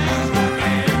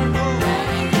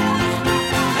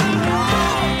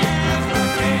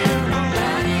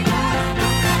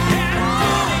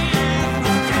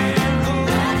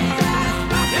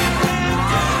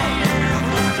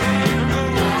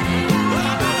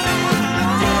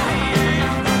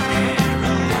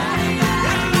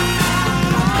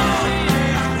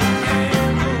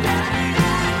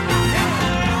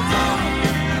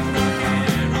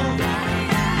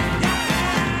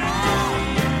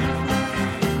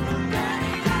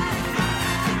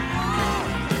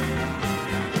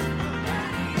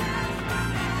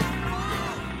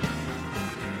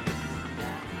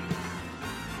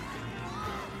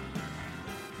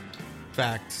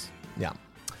 Facts. Yeah.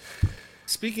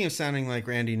 Speaking of sounding like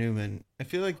Randy Newman, I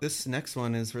feel like this next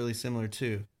one is really similar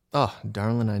too. Oh,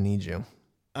 Darling, I Need You.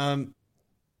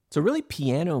 It's a really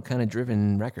piano kind of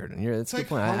driven record, and that's a good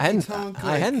point. I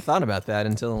hadn't thought about that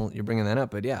until you're bringing that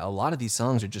up. But yeah, a lot of these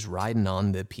songs are just riding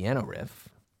on the piano riff.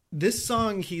 This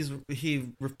song he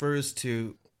refers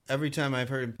to every time I've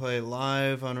heard him play it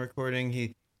live on recording.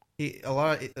 He a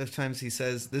lot of times he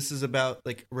says this is about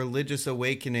like religious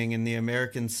awakening in the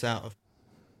American South.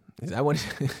 Is that what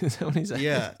he said?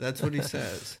 Yeah, that's what he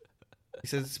says. He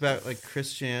says it's about like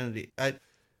Christianity.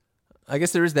 I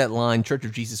guess there is that line, Church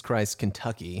of Jesus Christ,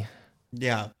 Kentucky.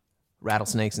 Yeah.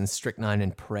 Rattlesnakes and strychnine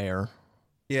and prayer.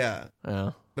 Yeah.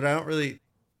 Oh. But I don't really.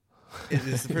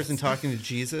 Is the person talking to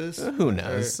Jesus? Who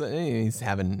knows? He's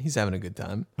having a good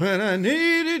time. When I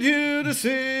needed you to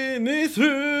see me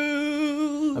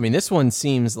through. I mean, this one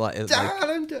seems like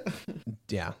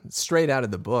yeah, straight out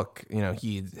of the book. You know,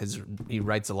 he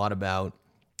writes a lot about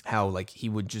how like he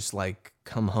would just like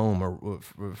come home or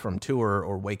from tour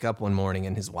or wake up one morning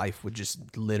and his wife would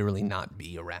just literally not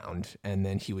be around, and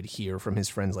then he would hear from his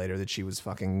friends later that she was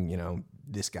fucking, you know,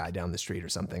 this guy down the street or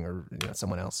something, or, you know,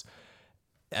 someone else.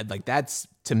 And like, that's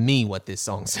to me what this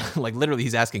song's like. Literally,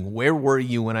 he's asking, "Where were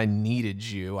you when I needed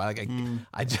you? I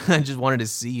just wanted to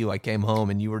see you. I came home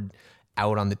and you were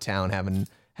out on the town having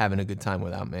a good time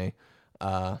without me."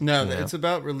 No, you know. it's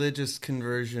about religious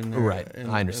conversion. Right.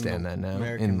 I understand that now.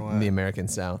 In the American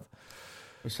South.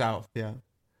 South, yeah.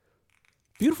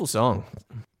 Beautiful song.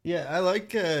 Yeah, I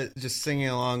like just singing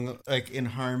along like in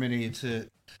harmony to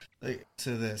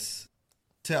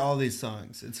all these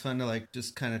songs. It's fun to like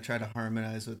just kind of try to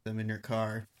harmonize with them in your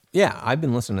car. Yeah, I've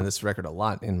been listening to this record a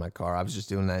lot in my car. I was just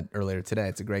doing that earlier today.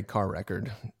 It's a great car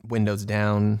record. Windows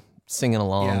down, singing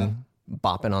along,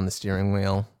 bopping on the steering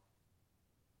wheel.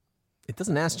 It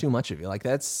doesn't ask too much of you. Like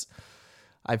this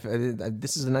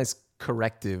is a nice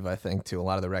corrective, I think, to a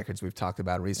lot of the records we've talked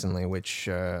about recently, which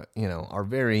you know, are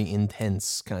very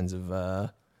intense kinds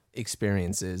of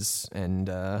experiences and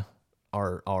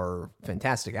are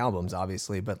fantastic albums,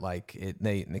 obviously, but like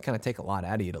they kind of take a lot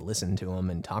out of you to listen to them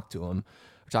and talk to them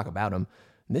or talk about them.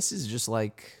 And this is just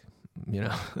like, you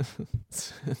know,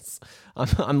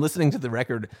 I'm listening to the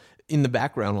record in the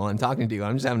background while I'm talking to you.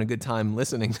 I'm just having a good time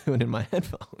listening to it in my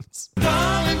headphones.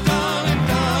 Darling, darling,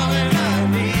 darling, I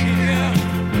need you.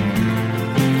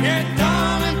 Yeah,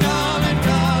 darling, darling,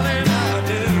 darling, I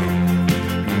do.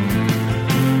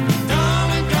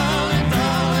 Darling, darling,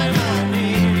 darling, I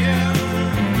need you.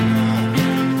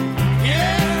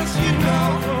 Yes, you know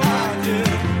I do.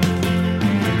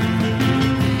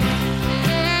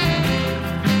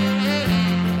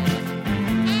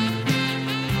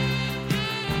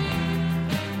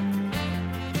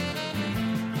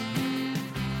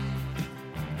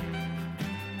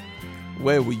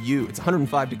 Where were you? It's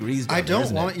 105 degrees down I there, don't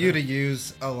isn't want it? you to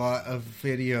use a lot of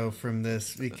video from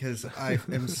this because I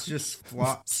am just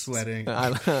flop sweating.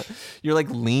 You're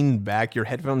like leaned back. Your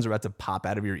headphones are about to pop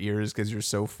out of your ears because you're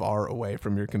so far away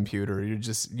from your computer. You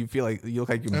feel like you look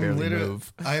like you can barely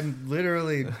move. I'm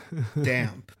literally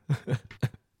damp.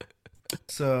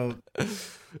 So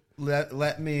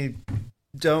let me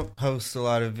don't post a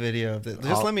lot of video of it.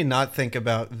 Just let me not think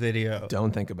about video.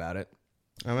 Don't think about it.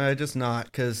 I mean, I just not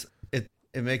because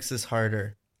it makes this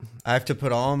harder. I have to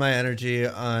put all my energy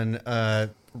on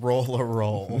roll a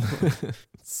roll.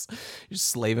 You're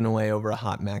slaving away over a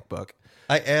hot MacBook.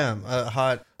 I am a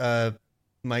hot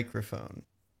microphone.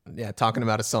 Yeah, talking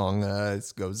about a song.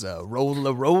 It goes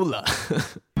rolla rolla.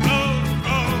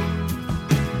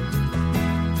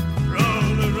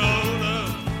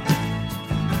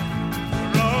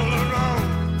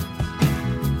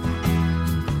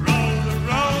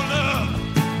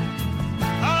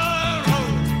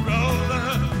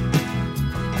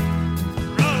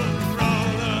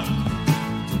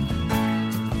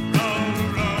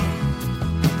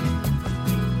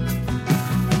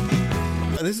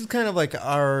 This is kind of like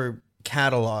our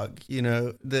catalog, you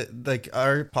know, like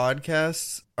our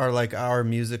podcasts are like our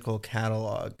musical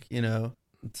catalog, you know,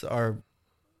 it's our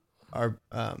do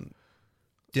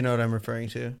you know what I'm referring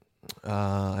to?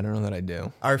 I don't know that I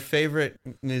do. Our favorite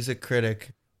music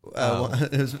critic,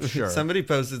 Sure. Somebody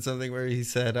posted something where he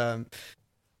said,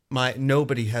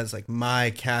 nobody has like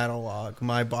my catalog,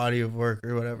 my body of work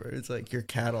or whatever. It's like your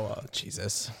catalog.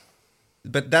 Jesus.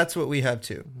 But that's what we have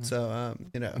too. So,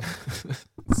 you know,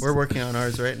 we're working on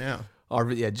ours right now.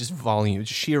 Just volume,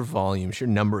 sheer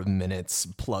number of minutes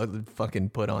fucking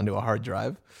put onto a hard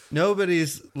drive.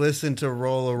 Nobody's listened to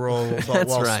Roll a Roll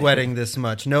while right. sweating this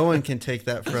much. No one can take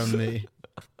that from me.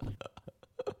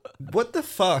 What the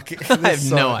fuck? I have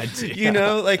no idea. You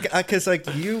know, like, because like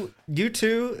you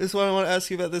too is what I want to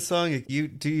ask you about this song. Like,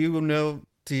 do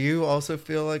you also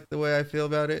feel like the way I feel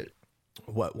about it?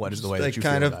 What is the way like that you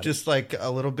kind feel of about just like a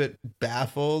little bit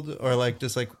baffled, or like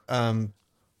just like I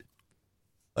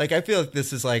feel like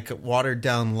this is like watered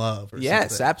down love. Or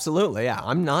Yes, something. absolutely. Yeah,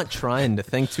 I'm not trying to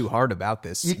think too hard about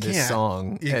this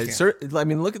song. I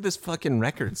mean, look at this fucking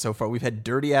record so far. We've had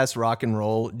dirty ass rock and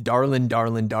roll, darling,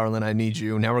 darling, darling, I need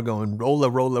you. Now we're going rolla,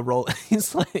 rolla, roll.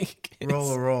 He's like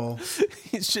Roll a roll.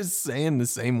 He's just saying the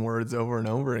same words over and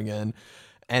over again.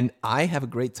 And I have a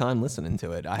great time listening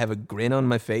to it. I have a grin on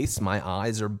my face. My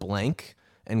eyes are blank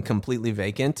and completely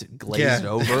vacant, glazed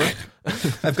over.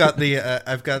 I've got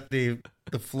the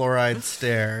fluoride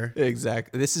stare.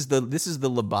 Exactly. This is the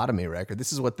lobotomy record.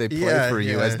 This is what they play for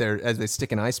you as they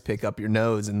stick an ice pick up your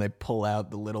nose and they pull out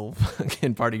the little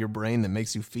fucking part of your brain that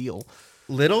makes you feel.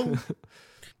 Little?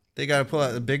 They got to pull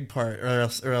out the big part, or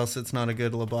else it's not a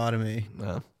good lobotomy.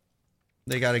 Well,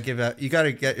 They got to give out. You got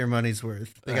to get your money's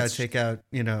worth. They got That's- to take out,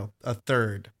 a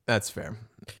third. that's fair.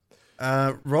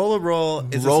 Roll a Roll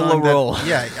is Roll a a song Roll. That,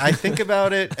 yeah, I think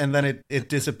about it and then it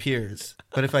disappears.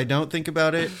 But if I don't think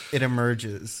about it, it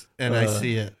emerges and I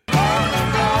see it.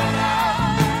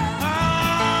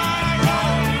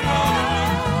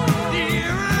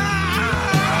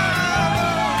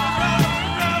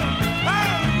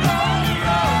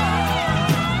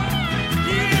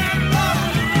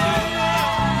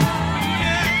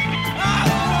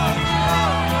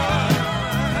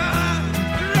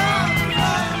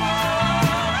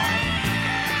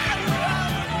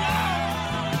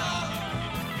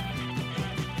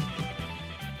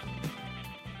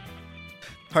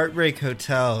 Heartbreak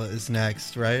Hotel is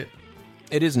next, right?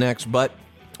 It is next, but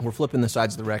we're flipping the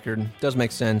sides of the record. Does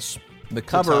make sense. The To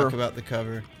cover. talk about the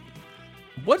cover.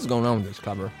 What's going on with this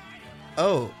cover?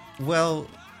 Oh, well,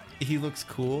 he looks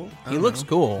cool. I He don't looks know.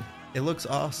 cool. It looks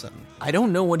awesome. I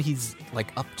don't know what he's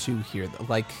like up to here.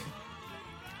 Like,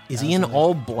 is he in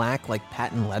all black, like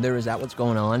patent leather? Is that what's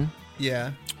going on?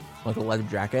 Yeah. Like a leather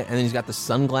jacket, and then he's got the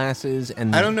sunglasses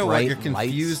and I don't know what bright you're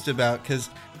confused lights. about because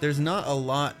there's not a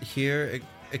lot here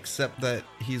except that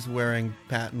he's wearing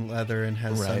patent leather and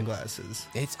has Right. sunglasses.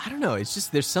 I don't know. It's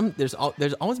just there's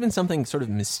always been something sort of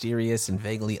mysterious and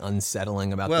vaguely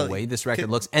unsettling about Well, the way this record can-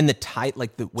 looks, and the tight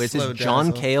like the where it says Slow John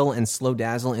Dazzle. Cale and Slow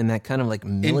Dazzle in that kind of like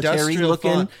military Industrial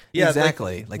looking. font. Yeah, it's like-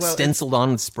 exactly. Like well, stenciled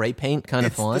on with spray paint kind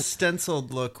of It's the font.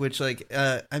 stenciled look, which I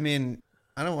mean,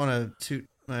 I don't want to toot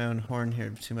my own horn here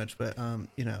too much, but I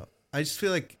just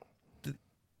feel like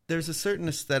there's a certain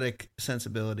aesthetic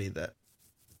sensibility that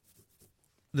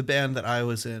the band that I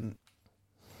was in,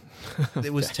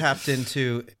 it was tapped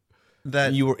into.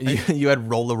 That You had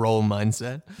roll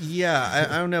mindset. yeah,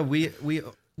 I don't know.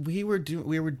 We were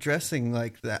dressing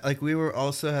like that. Like we were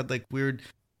also had like weird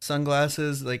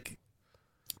sunglasses, like,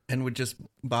 and would just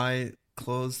buy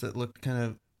clothes that looked kind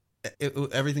of.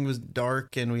 Everything was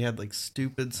dark, and we had like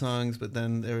stupid songs. But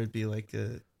then there would be like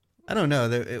I don't know.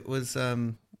 It was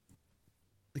the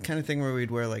kind of thing where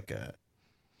we'd wear like a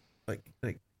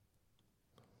like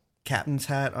captain's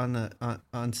hat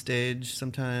on stage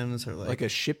sometimes, or Like a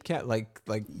ship cat, like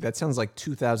that sounds like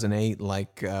 2008,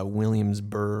 like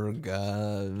Williamsburg,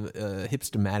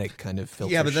 hipstamatic kind of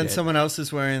filter. yeah, but then shit. someone else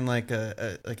is wearing like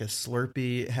a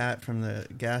Slurpee hat from the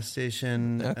gas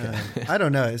station. Okay. I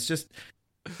don't know. It's just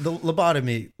the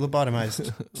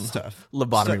lobotomized stuff.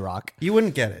 lobotomy So- rock. You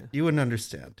wouldn't get it. You wouldn't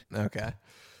understand. Okay,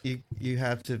 You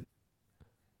have to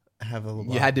have a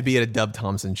lobotomy. you had to be at a Dub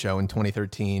Thompson show in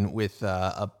 2013 with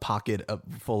a pocket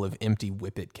full of empty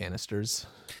Whippet canisters.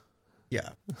 Yeah.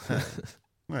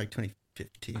 More like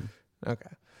 2015. Okay,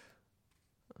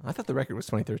 I thought the record was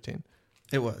 2013.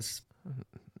 It was. No,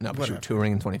 but you Whatever. were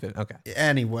touring in 2015. Okay,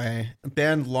 Anyway,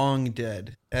 band long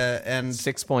dead. And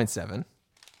 6.7.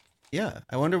 yeah,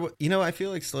 I wonder what, I feel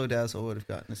like Slow Dazzle would have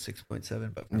gotten a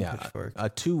 6.7, but from Yeah, Pitchfork.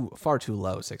 far too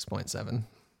low. 6.7.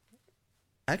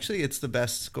 Actually, it's the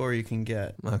best score you can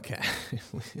get. Okay.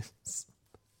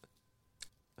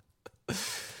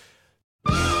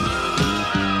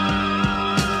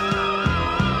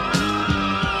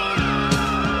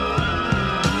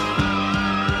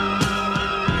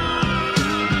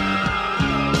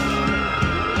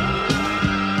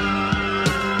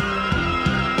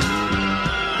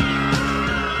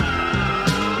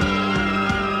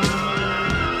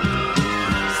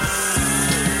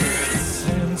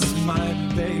 Since my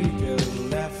baby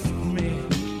left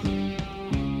me,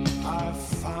 I've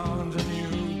found a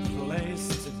new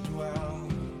place to dwell.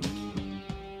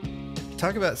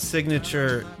 Talk about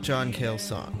signature John Cale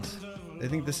songs. I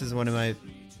think this is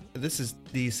this is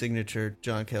the signature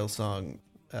John Cale song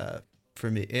for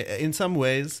me. In some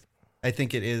ways, I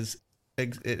think it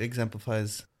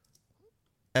exemplifies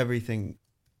everything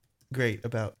great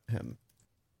about him.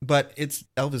 But it's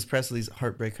Elvis Presley's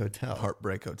Heartbreak Hotel.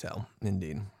 Heartbreak Hotel,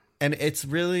 indeed. And it's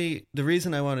really the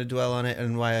reason I want to dwell on it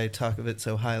and why I talk of it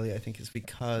so highly, I think, is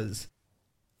because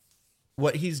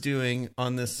what he's doing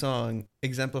on this song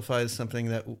exemplifies something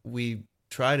that we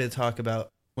try to talk about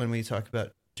when we talk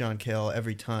about John Cale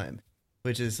every time,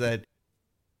 which is that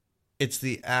it's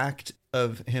the act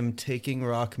of him taking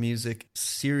rock music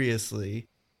seriously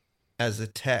as a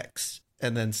text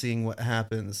and then seeing what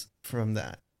happens from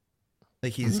that.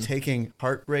 Like he's taking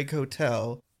Heartbreak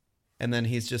Hotel and then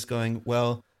he's just going,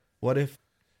 well, what if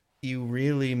you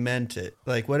really meant it?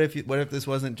 Like, what if this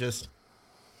wasn't just,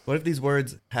 what if these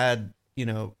words had,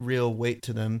 real weight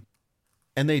to them?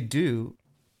 And they do.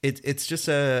 It's just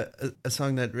a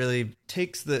song that really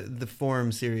takes the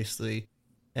form seriously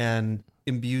and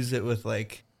imbues it with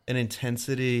like an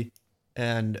intensity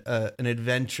and an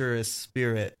adventurous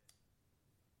spirit,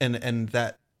 and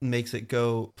that makes it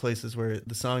go places where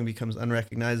the song becomes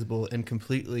unrecognizable and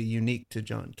completely unique to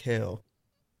John Cale,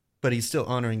 but he's still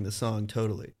honoring the song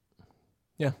totally.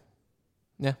 Yeah.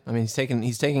 Yeah, I mean,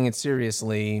 he's taking it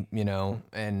seriously, you know,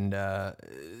 and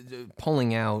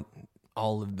pulling out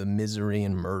all of the misery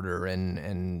and murder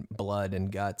and blood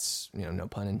and guts, you know, no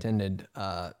pun intended,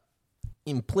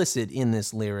 implicit in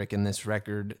this lyric in this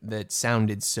record that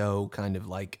sounded so kind of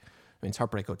like, I mean, it's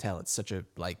Heartbreak Hotel. It's such a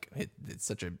it's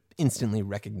such a instantly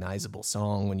recognizable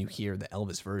song when you hear the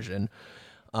Elvis version.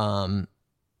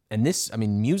 And this, I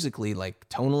mean, musically, like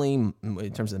tonally,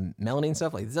 in terms of melody and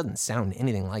stuff, like this doesn't sound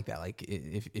anything like that. Like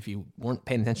if you weren't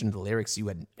paying attention to the lyrics, you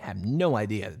would have no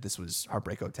idea that this was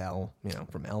Heartbreak Hotel, you know,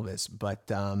 from Elvis. But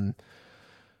yeah,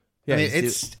 I mean,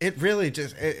 it really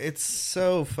just it's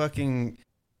so fucking.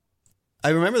 I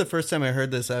remember the first time I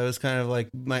heard this, I was kind of like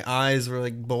my eyes were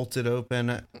like bolted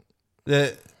open.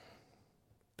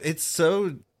 It's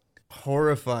so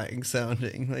horrifying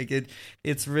sounding. Like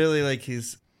it's really like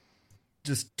he's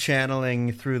just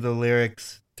channeling through the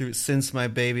lyrics through "Since My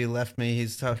Baby Left Me."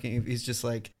 He's just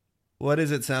like, what does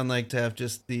it sound like to have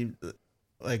just the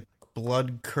like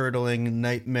blood curdling,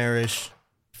 nightmarish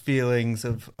feelings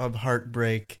of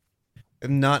heartbreak,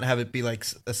 and not have it be like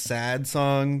a sad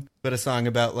song, but a song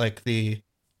about like the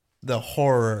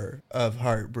horror of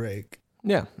heartbreak.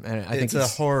 Yeah, and I think it's a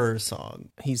horror song.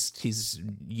 He's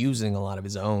using a lot of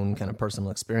his own kind of personal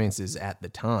experiences at the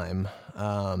time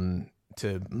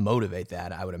to motivate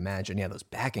that, I would imagine. Yeah, those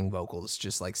backing vocals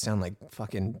just like sound like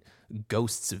fucking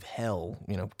ghosts of hell,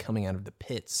 you know, coming out of the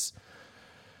pits.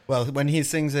 Well, when he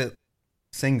sings it,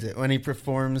 when he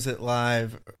performs it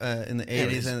live in the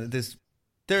 80s, and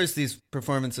there's these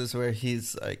performances where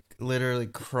he's like literally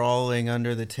crawling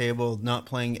under the table, not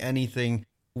playing anything,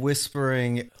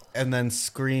 whispering and then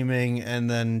screaming and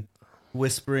then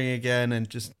whispering again and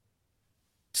just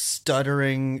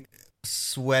stuttering,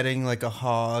 sweating like a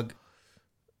hog.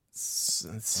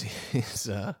 He's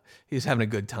having a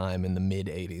good time in the mid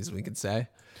 80s, we could say.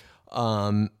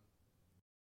 But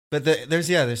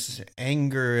there's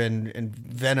anger and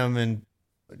venom and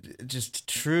just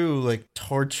true like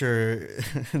torture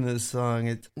in this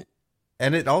song.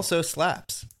 And it also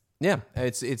slaps. Yeah,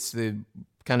 it's the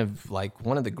kind of like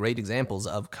one of the great examples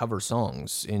of cover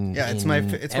songs it's one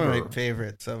of my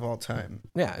favorites of all time.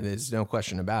 Yeah, there's no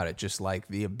question about it. Just like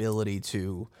the ability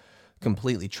to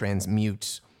completely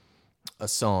transmute a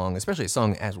song, especially a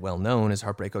song as well known as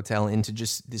Heartbreak Hotel, into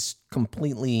just this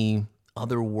completely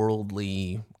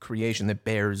otherworldly creation that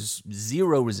bears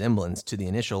zero resemblance to the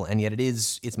initial, and yet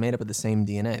it's made up of the same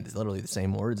DNA. It's literally the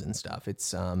same words and stuff.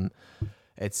 It's amazing.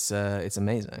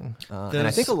 And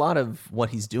I think a lot of what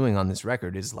he's doing on this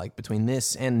record is like between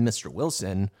this and Mr.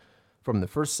 Wilson from the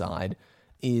first side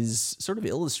is sort of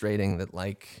illustrating that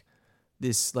like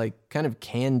this like kind of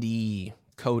candy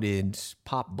coated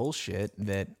pop bullshit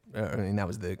that I mean that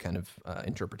was the kind of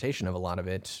interpretation of a lot of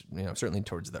it, you know, certainly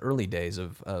towards the early days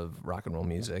of rock and roll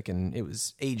music, and it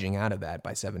was aging out of that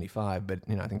by 75, but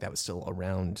you know I think that was still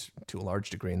around to a large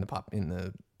degree in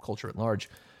the culture at large.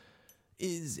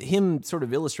 Is him sort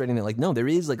of illustrating that like no, there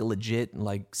is like a legit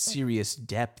like serious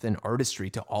depth and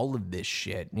artistry to all of this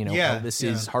shit, you know. Elvis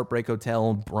is Heartbreak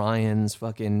Hotel, Brian's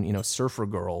fucking, you know, Surfer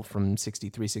Girl from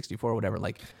 63 64 whatever,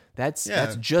 like that's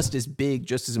just as big,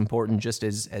 just as important, just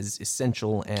as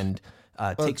essential, and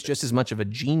takes just as much of a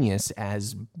genius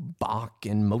as Bach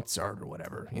and Mozart or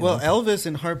whatever, you know? Elvis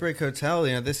and Heartbreak Hotel,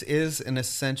 you know, this is an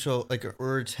essential, like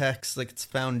a text, like it's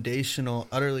foundational,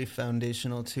 utterly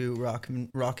foundational to rock and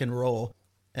roll.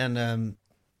 And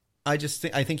I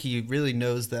think he really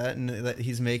knows that, and that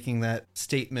he's making that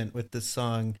statement with this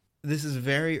song. This is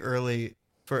very early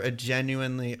for a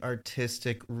genuinely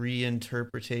artistic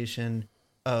reinterpretation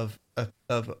of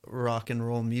rock and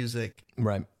roll music,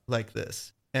 right? Like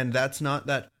this. And that's not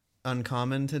that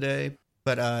uncommon today,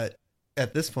 but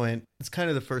at this point, it's kind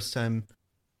of the first time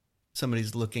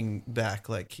somebody's looking back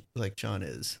like John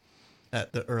is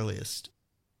at the earliest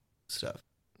stuff.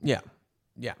 Yeah.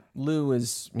 Lou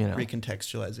is, you know,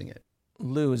 recontextualizing it.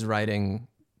 Lou is writing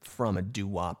from a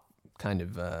doo-wop kind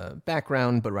of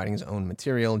background, but writing his own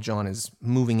material. John is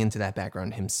moving into that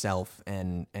background himself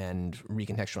and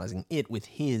recontextualizing it with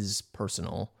his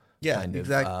personal kind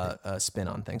of spin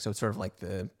on things. So it's sort of like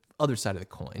the other side of the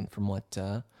coin from what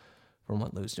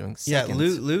Lou's doing. Second.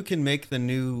 Yeah, Lou can make the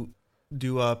new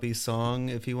doo-wop-y song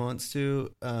if he wants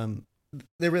to.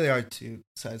 They really are two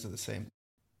sides of the same.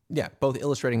 Yeah, both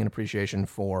illustrating an appreciation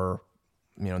for,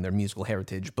 you know, their musical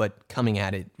heritage, but coming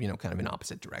at it, you know, kind of in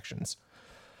opposite directions.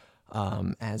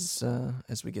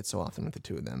 as we get so often with the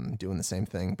two of them doing the same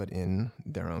thing, but in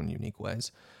their own unique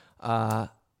ways.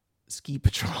 Ski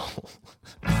Patrol.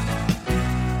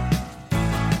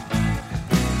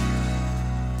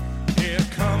 Here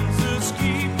comes the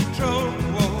ski patrol.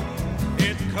 Whoa,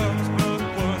 it comes but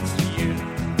once a year.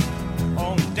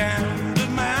 On down the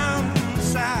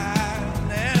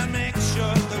mountainside, and make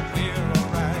sure that we're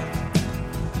alright.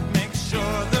 Make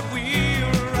sure that we're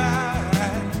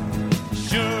alright.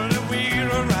 Sure that we're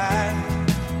alright.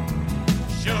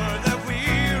 Sure that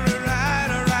we're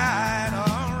alright,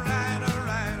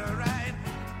 alright.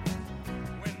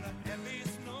 When the heavy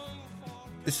snow falls.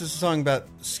 This is a song about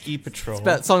ski patrol. It's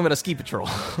a song about a ski patrol.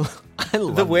 I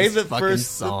love The way this that fucking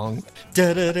first- song.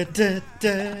 Da, da, da, da,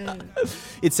 da.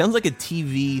 It sounds like a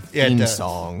TV Yeah, it theme does.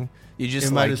 song. You just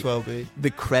It like, might as well be. The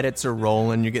credits are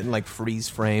rolling. You're getting like freeze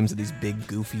frames of these big,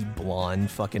 goofy, blonde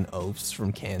fucking oafs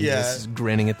from Kansas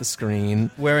grinning at the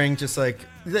screen. Wearing just like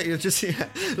like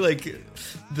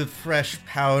the fresh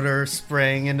powder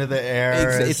spraying into the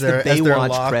air. It's the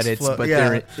Baywatch credits,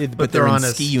 but they're in on a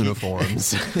ski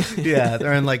uniforms. Yeah,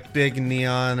 they're in like big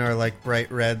neon or like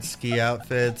bright red ski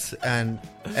outfits, and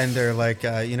they're like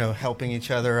helping each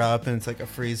other up, and it's like a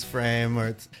freeze frame, or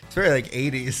it's very like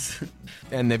 80s.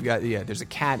 And they've got there's a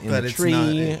cat in But the it's tree,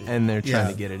 not- and they're trying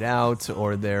yeah. to get it out,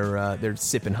 or they're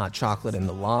sipping hot chocolate in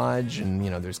the lodge, and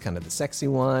there's kind of the sexy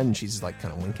one, and she's like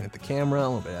kind of winking at the camera,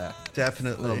 a little bit of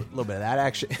Definitely. little bit of that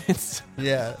action. It's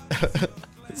Yeah.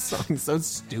 this song's so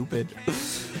stupid.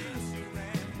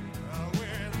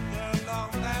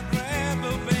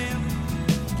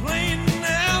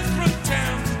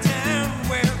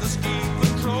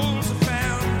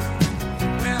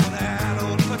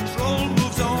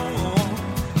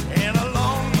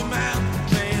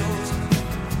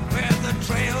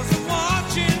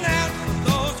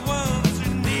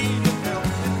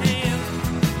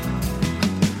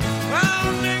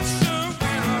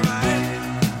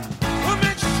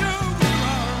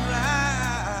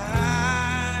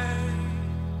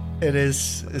 It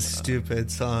is a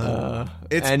stupid song.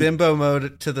 It's and- bimbo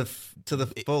mode to the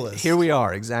fullest. Here we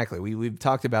are, exactly. We've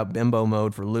talked about bimbo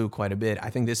mode for Lou quite a bit. I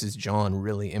think this is John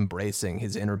really embracing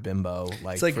his inner bimbo,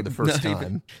 It's like for the first not time.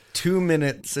 even 2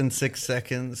 minutes and 6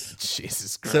 seconds.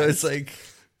 Jesus Christ! So it's like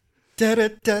da da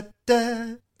da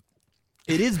da.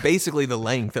 it is basically the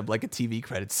length of like a TV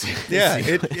credits series. Yeah,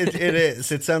 it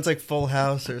is. It sounds like Full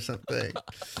House or something.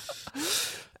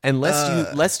 And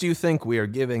lest you think we are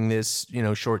giving this,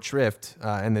 short shrift,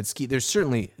 and that there's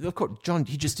certainly, of course, John,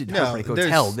 he just did No, Heartbreak there's-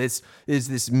 Hotel. This is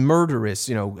this murderous,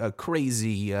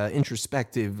 crazy,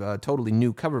 introspective, totally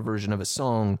new cover version of a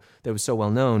song that was so well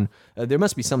known. There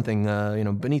must be something,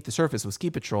 beneath the surface with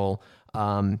Ski Patrol.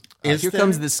 Is Here there?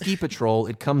 comes the Ski Patrol.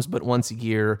 It comes but once a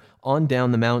year on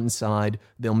down the mountainside.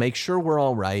 They'll make sure we're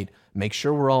all right. Make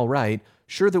sure we're all right.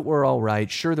 Sure that we're all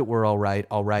right. Sure that we're all right.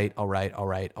 All right. All right. All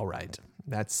right. All right.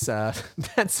 That's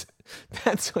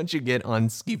what you get on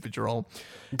Ski Patrol.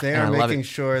 They And are I love making it.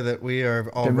 sure that we are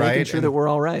all They're right. making sure and- that we're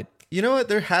all right. You know what?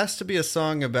 There has to be a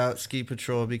song about Ski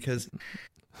Patrol, because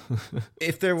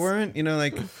if there weren't,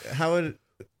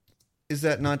 is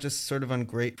that not just sort of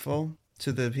ungrateful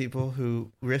to the people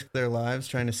who risk their lives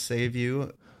trying to save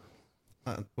you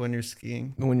when you're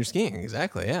skiing? When you're skiing,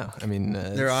 exactly. Yeah, I mean,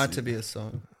 There ought to be a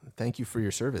song. Thank you for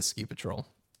your service, Ski Patrol.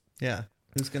 Yeah.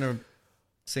 Who's going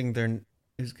to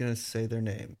who's going to say their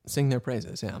name? Sing their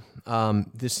praises. Yeah.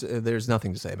 There's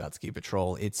nothing to say about Ski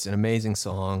Patrol. It's an amazing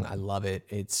song. I love it.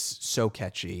 It's so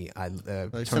catchy. I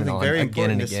There's turn it something on very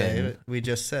again and important to say. again. But we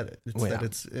just said it. It's Well,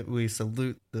 that yeah. we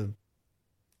salute the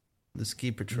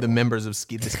Ski Patrol. The members of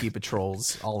the Ski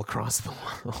Patrols all across the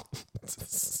world.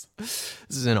 This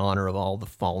is in honor of all the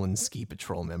fallen Ski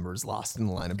Patrol members lost in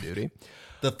the line of duty.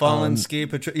 The fallen ski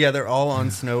patrol. Yeah, they're all on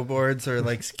snowboards or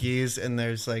like skis, and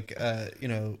there's like,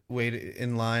 wait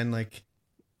in line like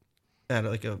at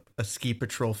like a ski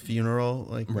patrol funeral.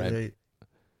 Like Right.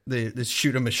 they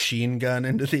shoot a machine gun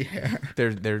into the air.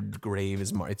 Their grave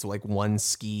is it's like one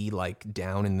ski like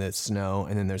down in the snow,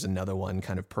 and then there's another one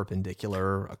kind of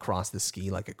perpendicular across the ski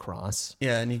like a cross.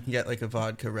 Yeah, and you can get like a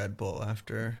vodka Red Bull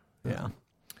after. Yeah.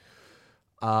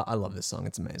 I love this song.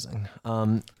 It's amazing.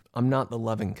 I'm not the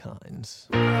loving kind.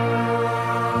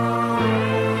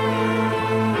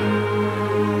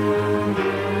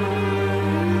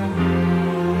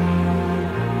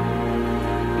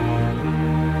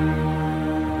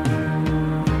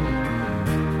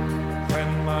 When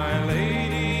my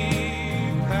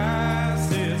lady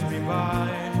passes me by,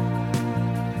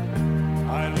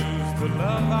 I lose the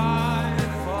love I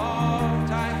thought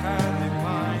I had in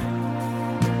mind.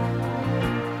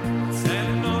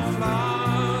 Send no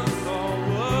flowers or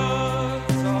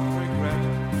words of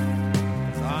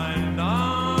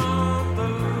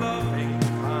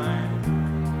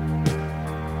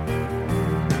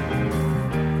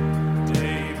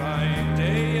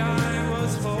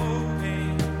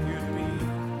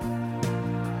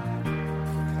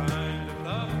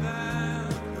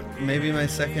maybe my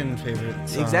second favorite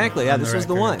song. Exactly. Yeah, on this was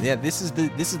the record. one. Yeah, this is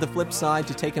the flip side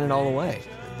to Taking It All Away.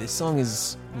 This song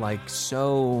is like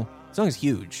so. This song is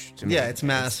huge to me. Yeah, it's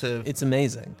massive. It's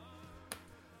amazing.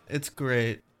 It's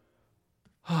great.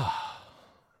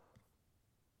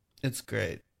 It's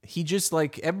great. He just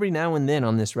like every now and then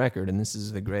on this record, and this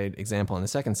is the great example on the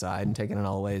second side, and Taking It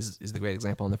All Away is the great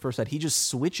example on the first side. He just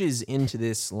switches into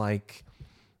this like,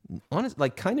 honest,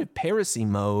 like kind of Parasy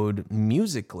mode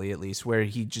musically, at least, where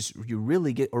you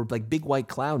really get, or like Big White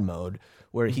Cloud mode,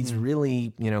 where he's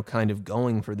really kind of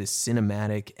going for this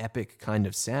cinematic, epic kind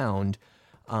of sound.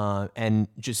 And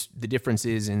just the difference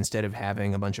is instead of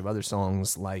having a bunch of other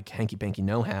songs like Hanky Panky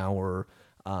Know How or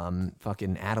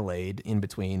fucking Adelaide in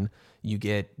between, you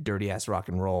get Dirty Ass Rock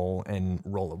and Roll and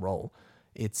Roll a Roll.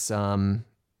 It's and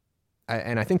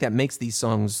I think that makes these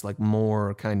songs like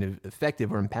more kind of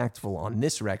effective or impactful on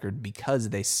this record because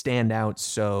they stand out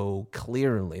so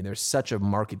clearly. There's such a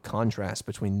marked contrast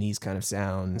between these kind of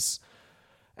sounds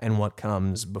and what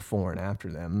comes before and after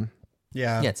them.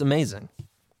 Yeah. Yeah, it's amazing.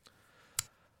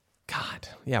 God,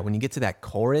 yeah, when you get to that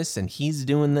chorus and he's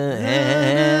doing the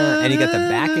and you got the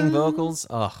backing vocals,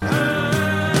 ugh.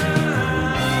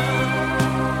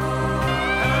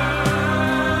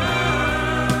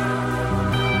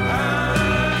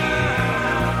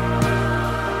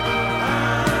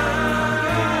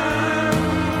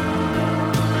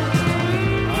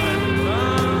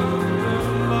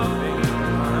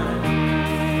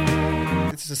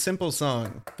 It's a simple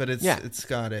song, but it's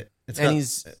got it. It's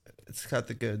got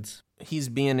the goods. He's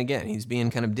being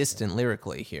kind of distant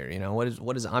lyrically here.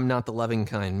 What does I'm not the loving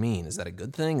kind mean? Is that a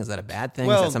good thing? Is that a bad thing?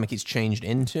 Is that something he's changed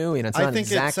into? It's not I think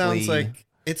exactly... it sounds like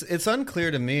it's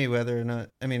unclear to me whether or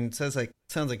not. I mean, it sounds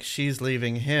like she's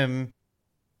leaving him,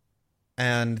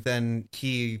 and then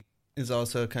he is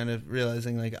also kind of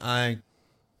realizing like I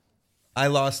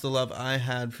lost the love I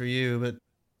had for you, but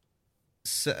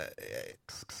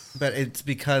it's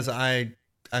because I'm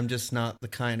just not the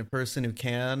kind of person who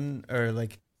can, or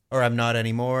I'm not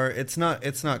anymore. It's not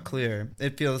clear.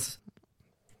 It feels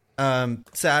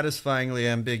satisfyingly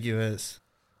ambiguous.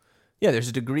 Yeah, there's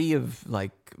a degree of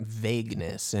like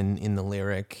vagueness in the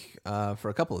lyric for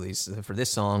a couple of these, for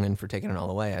this song and for Taking It All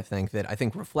Away. I think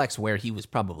reflects where he was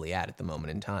probably at the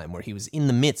moment in time, where he was in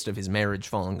the midst of his marriage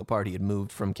falling apart. He had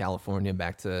moved from California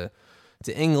back to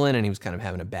England, and he was kind of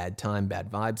having a bad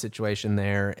vibe situation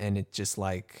there, and it just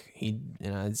like he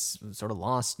is sort of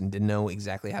lost and didn't know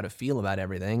exactly how to feel about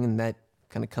everything, and that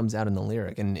kind of comes out in the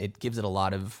lyric, and it gives it a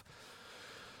lot of,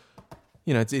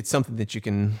 it's something that you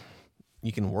can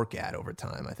work at over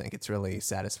time. I think it's really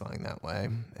satisfying that way.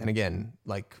 And again,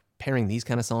 like pairing these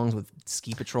kind of songs with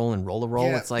Ski Patrol and Roll a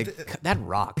Roll, it's like that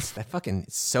rocks. That fucking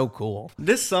is so cool.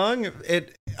 This song,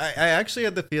 I actually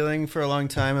had the feeling for a long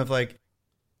time of like,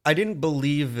 I didn't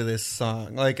believe this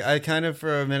song. Like I kind of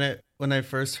for a minute when I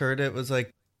first heard it was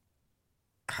like,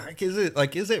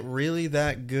 is it really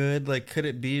that good? Like, could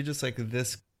it be just like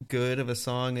this good of a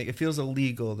song? Like, it feels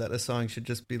illegal that a song should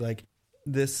just be like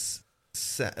this,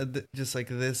 just like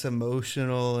this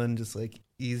emotional and just like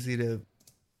easy to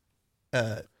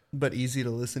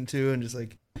listen to and just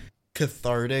like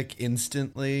cathartic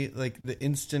instantly. Like the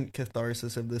instant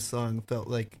catharsis of this song felt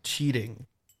like cheating.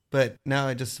 But now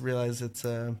I just realize it's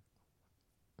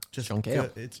just John Cale.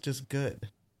 good. It's just good.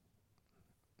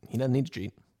 He doesn't need to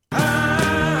cheat.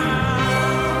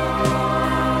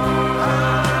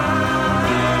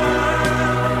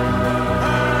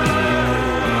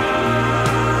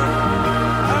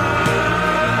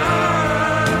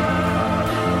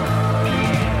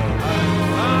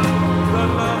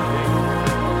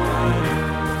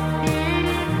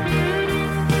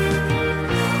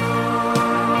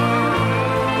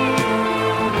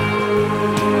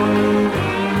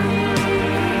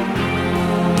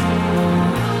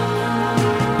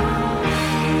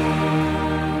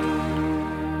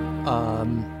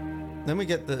 Then we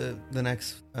get the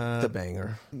next The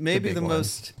banger. maybe big the one.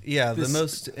 the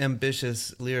most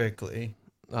ambitious lyrically.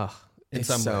 Ugh, In it's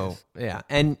some ways. yeah,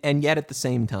 and yet at the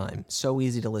same time, so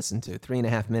easy to listen to.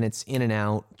 3.5 minutes in and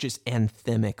out, just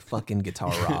anthemic fucking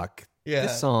guitar rock. Yeah.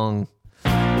 This song.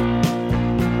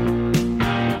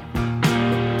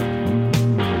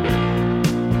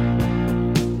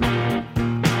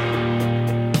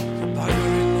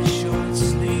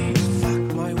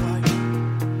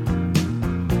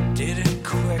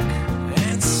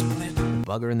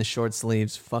 Bugger in the short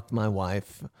sleeves, fucked my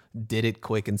wife, did it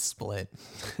quick and split.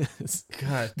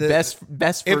 God, best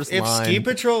first if line. Ski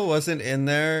Patrol wasn't in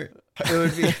there, It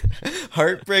would be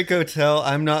Heartbreak Hotel,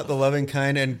 I'm Not the Loving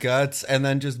Kind, and Guts, and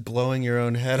then just blowing your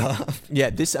own head off. Yeah,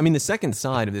 the second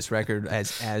side of this record,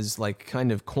 as like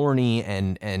kind of corny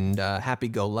and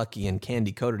happy-go-lucky and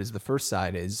candy-coated as the first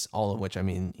side is, all of which I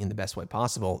mean in the best way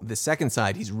possible. The second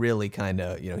side, he's really kind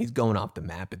of, he's going off the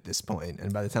map at this point.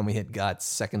 And by the time we hit Guts,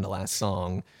 second to last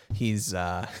song, he's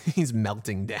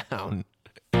melting down.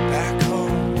 Back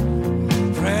home,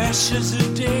 precious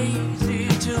a daisy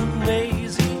to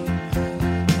Maisie,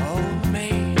 oh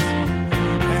Maisie,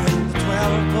 and the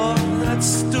 12 ball that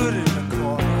stood in the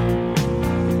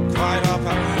corner, quite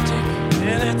operatic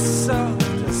in its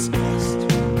self-disgust.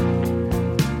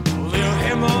 We'll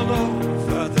him all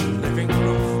over the living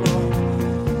room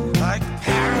floor, like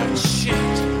parrot shit,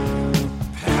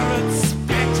 parrot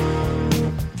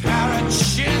spit, parrot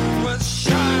shit was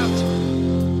shot.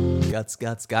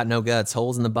 Guts, got no guts.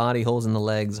 Holes in the body, holes in the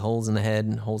legs, holes in the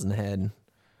head, holes in the head.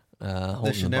 Holes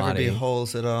There should in the never body. be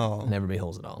holes at all. Never be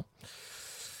holes at all.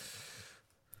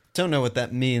 Don't know what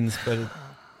that means, but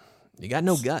You got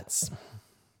no guts.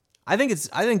 I think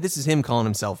this is him calling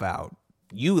himself out.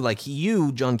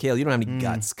 You, John Cale, you don't have any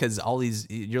guts because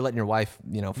you're letting your wife,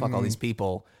 fuck all these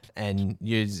people, and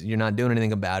you're not doing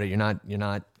anything about it. You're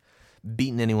not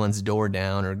beating anyone's door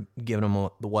down or giving them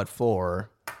the what for.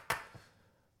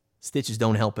 Stitches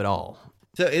don't help at all.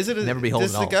 so is it? Never be holes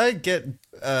Does at the all. guy get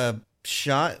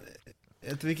shot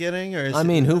at the beginning, or is I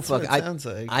mean, who that's what fuck? it sounds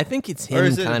like. I think it's Or him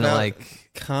is it kind of about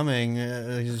like coming?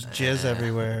 There's jizz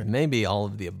everywhere. maybe all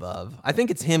of the above. I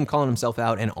think it's him calling himself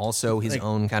out and also his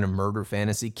own kind of murder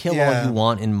fantasy. Kill all Yeah. you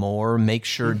want and more. Make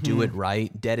sure do it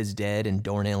right. Dead is dead and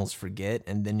doornails forget.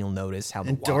 And then you'll notice how the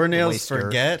And doornails waster-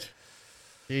 forget.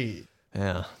 Gee,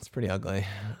 Yeah, it's pretty ugly.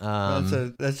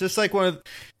 that's just like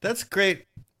that's great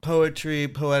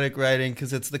poetic writing,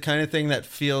 because it's the kind of thing that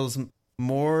feels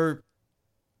more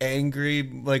angry,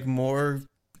 like more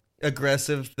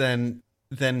aggressive than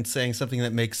saying something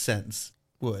that makes sense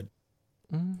would.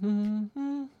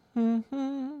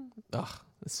 Ugh,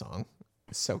 this song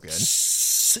is so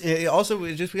good. Also,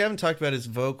 we haven't talked about his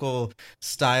vocal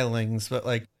stylings, but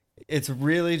like it's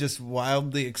really just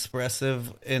wildly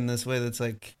expressive in this way that's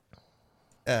like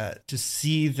just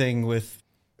seething with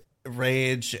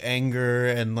rage, anger,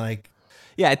 and like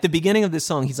Yeah, at the beginning of this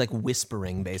song, he's like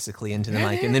whispering basically into the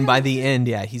mic, and then by the end,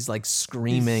 yeah, he's like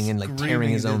screaming and like tearing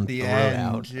his screaming own at the throat end,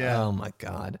 out. yeah. Oh my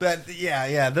god! But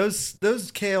yeah,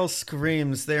 those Cale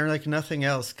screams, they're like nothing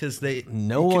else, because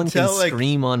No one can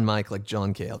scream on mic like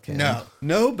John Cale can. No,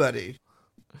 nobody.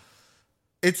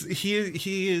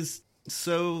 He is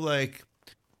so like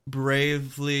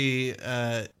bravely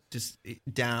just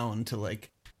down to like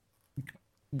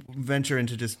venture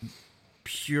into just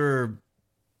pure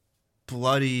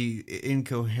bloody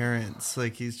incoherence.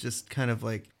 Like he's just kind of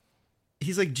like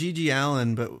he's like Gigi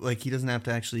Allen, but like he doesn't have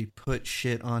to actually put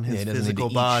shit on his he doesn't physical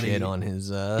need to body. eat shit on his.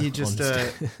 He just on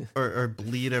his- or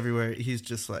bleed everywhere. He's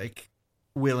just like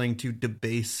willing to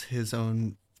debase his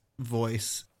own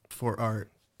voice for art.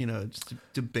 Just to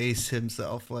debase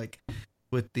himself like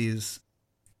with these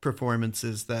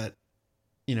performances that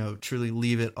truly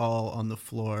leave it all on the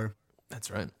floor.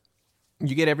 That's right.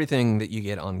 You get everything that you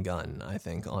get on Gun, I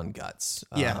think, on Guts.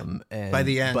 Yeah, and, by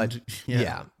the end, But,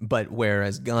 yeah. but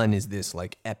whereas Gun is this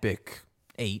like epic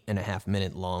 8.5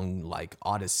 minute long like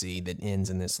odyssey that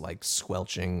ends in this like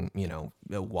squelching,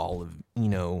 a wall of,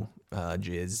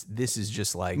 jizz. This is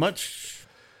just like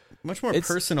Much more It's-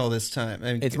 personal this time.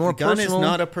 I mean, it's more Gun personal. is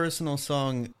not a personal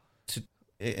song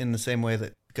in the same way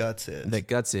that Guts is. that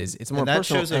Guts is. It's more that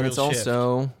personal, shows a and real it's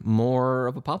also more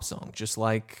of a pop song, just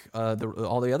like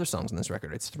all the other songs in this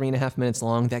record. It's 3.5 minutes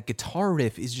long. That guitar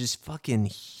riff is just fucking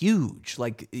huge.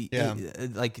 Like, Yeah.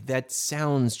 like that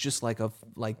sounds just like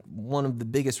one of the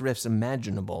biggest riffs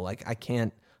imaginable. Like I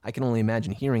can only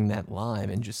imagine hearing that live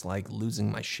and just like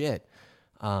losing my shit.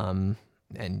 And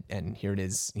here it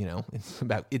is.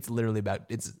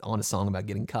 It's on a song about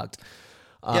getting cucked.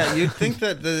 Yeah, you'd think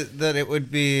that that it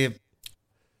would be.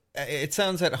 It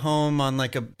sounds at home on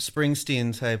like a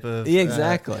Springsteen type of. Yeah,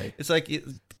 exactly. It's like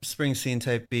Springsteen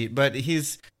type beat, but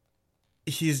he's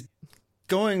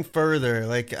going further.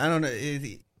 Like I don't know,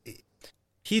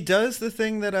 he does the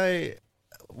thing that I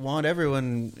want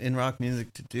everyone in rock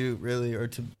music to do, really, or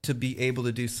to be able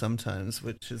to do sometimes,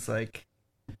 which is like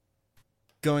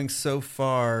going so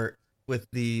far with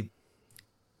the.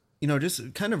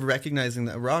 Just kind of recognizing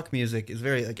that rock music is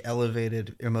very like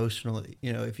elevated emotionally.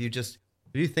 If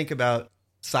you think about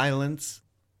silence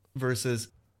versus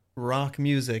rock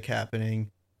music happening,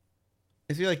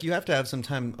 I feel like you have to have some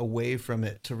time away from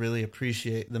it to really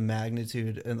appreciate the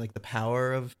magnitude and like the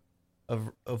power of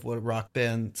what a rock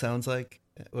band sounds like,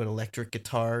 what electric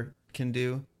guitar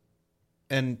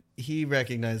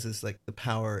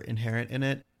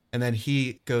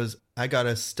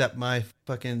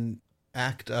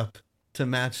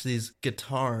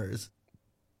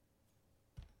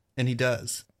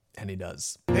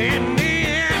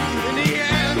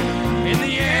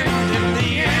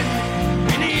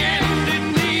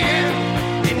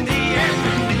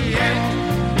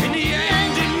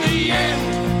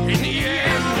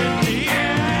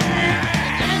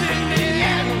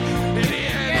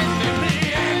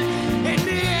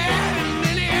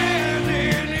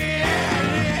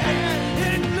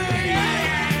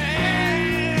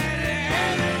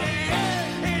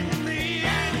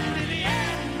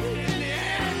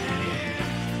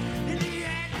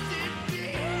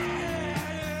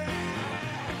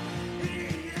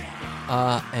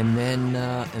And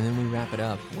then we wrap it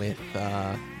up with,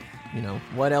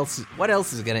 what else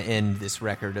is going to end this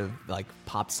record of like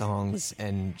pop songs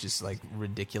and just like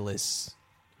ridiculous,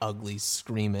 ugly,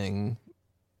 screaming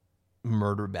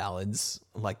murder ballads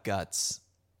like Guts.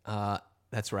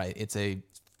 That's right. It's a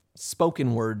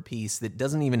spoken word piece that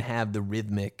doesn't even have the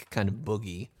rhythmic kind of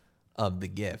boogie of The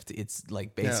Gift. It's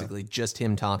like basically just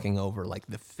him talking over like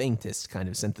the faintest kind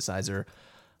of synthesizer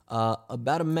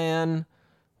about a man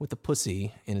with a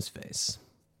pussy in his face.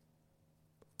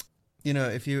 You know,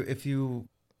 if you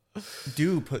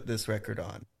do put this record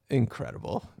on,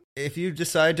 incredible. If you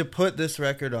decide to put this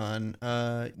record on,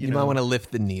 you might want to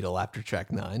lift the needle after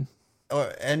track 9.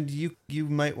 And you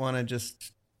might want to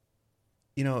just,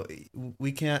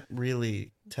 we can't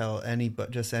really tell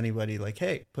anybody like,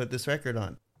 hey, put this record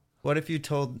on. What if you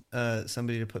told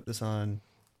somebody to put this on,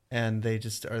 and they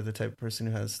just are the type of person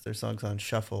who has their songs on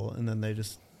shuffle, and then they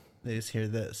just hear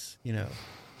this?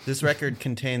 This record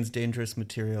contains dangerous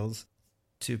materials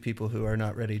to people who are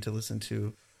not ready to listen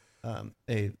to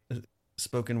a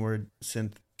spoken word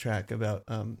synth track about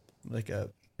like a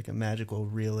magical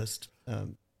realist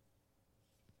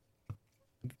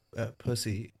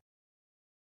pussy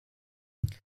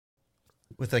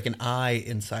with like an eye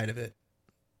inside of it.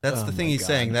 That's the thing he's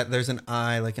saying, that there's an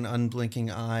eye, like an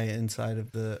unblinking eye inside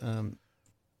of the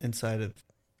inside of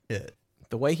it.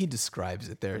 The way he describes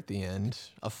it there at the end,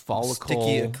 a follicle,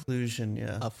 sticky occlusion,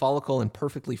 yeah, a follicle and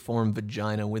perfectly formed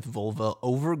vagina with vulva,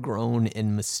 overgrown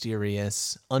and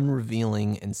mysterious,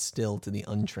 unrevealing and still to the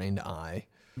untrained eye.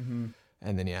 Mm-hmm.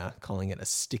 And then, calling it a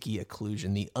sticky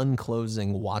occlusion, the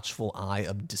unclosing, watchful eye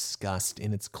of disgust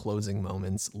in its closing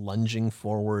moments, lunging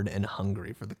forward and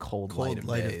hungry for the cold light of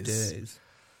days.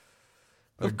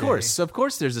 Of course,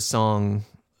 there's a song.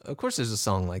 Of course, there's a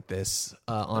song like this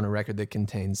on a record that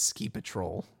contains Ski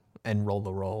Patrol and Roll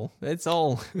the Roll. This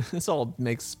all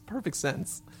makes perfect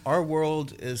sense. Our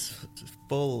world is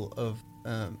full of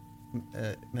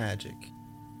magic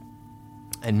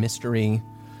and mystery.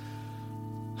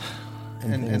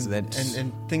 And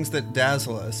things that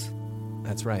dazzle us.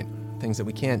 That's right. Things that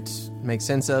we can't make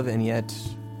sense of, and yet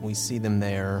we see them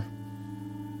there,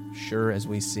 sure as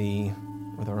we see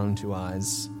with our own two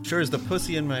eyes. Sure as the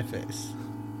pussy in my face.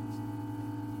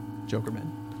 Jokerman.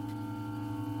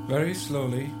 Very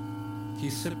slowly, he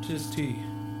sipped his tea,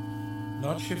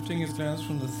 not shifting his glance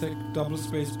from the thick,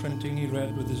 double-spaced printing he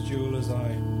read with his jeweler's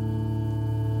eye.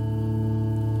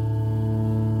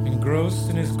 Engrossed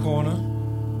in his corner,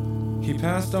 he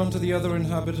passed on to the other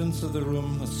inhabitants of the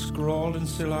room, a scrawled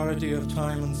insularity of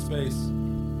time and space.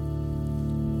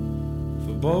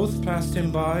 For both passed him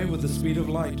by with the speed of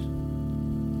light,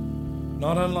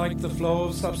 not unlike the flow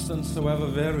of substance, however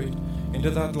varied, into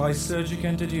that lysergic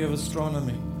entity of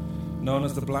astronomy, known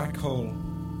as the black hole.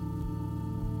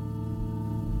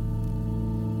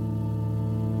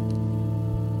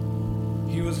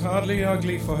 He was hardly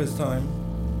ugly for his time,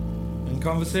 and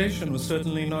conversation was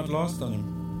certainly not lost on him.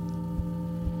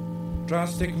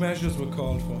 Drastic measures were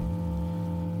called for,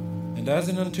 and as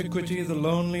in antiquity, the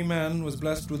lonely man was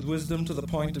blessed with wisdom to the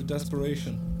point of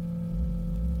desperation.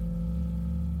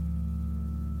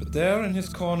 But there in his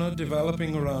corner,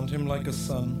 developing around him like a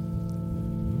sun,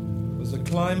 was a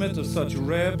climate of such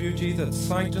rare beauty that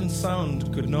sight and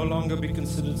sound could no longer be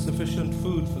considered sufficient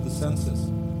food for the senses.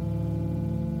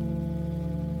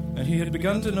 And he had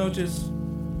begun to notice,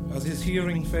 as his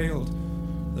hearing failed,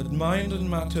 that mind and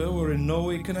matter were in no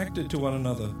way connected to one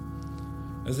another,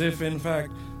 as if, in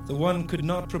fact, the one could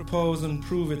not propose and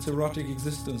prove its erotic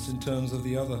existence in terms of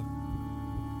the other.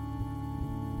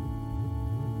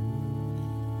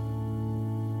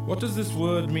 What does this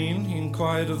word mean? He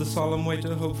inquired of the solemn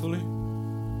waiter, hopefully.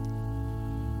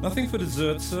 Nothing for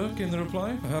dessert, sir, came the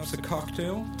reply. Perhaps a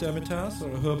cocktail, demitasse,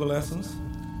 or a herbal essence.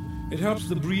 It helps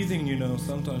the breathing, you know,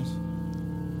 sometimes.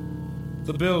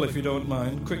 The bill, if you don't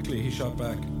mind. Quickly, he shot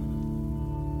back.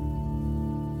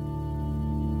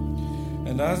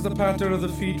 And as the patter of the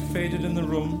feet faded in the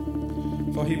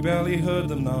room, for he barely heard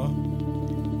them now,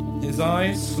 his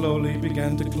eyes slowly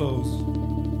began to close.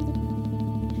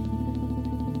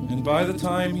 And by the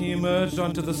time he emerged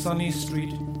onto the sunny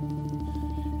street,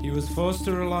 he was forced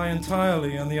to rely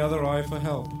entirely on the other eye for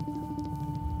help.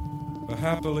 But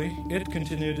happily, it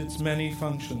continued its many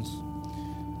functions,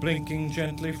 blinking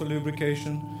gently for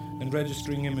lubrication and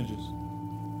registering images.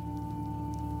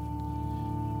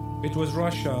 It was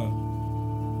rush hour.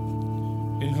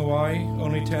 In Hawaii,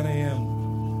 only 10 a.m.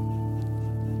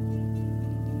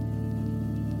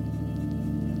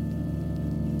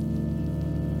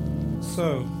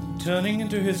 So, turning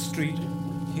into his street,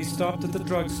 he stopped at the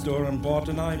drugstore and bought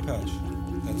an eye patch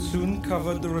that soon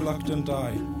covered the reluctant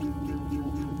eye.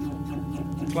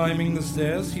 Climbing the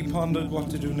stairs, he pondered what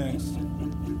to do next.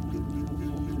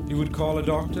 He would call a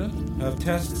doctor, have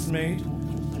tests made,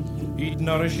 eat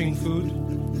nourishing food,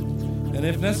 and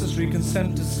if necessary,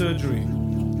 consent to surgery,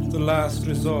 the last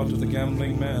resort of the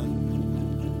gambling man.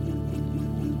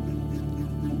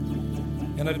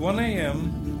 And at 1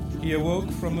 a.m., he awoke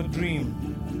from a dream,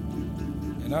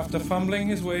 and after fumbling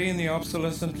his way in the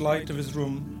obsolescent light of his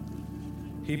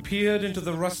room, he peered into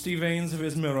the rusty veins of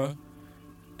his mirror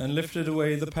and lifted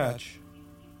away the patch.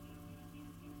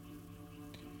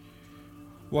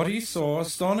 What he saw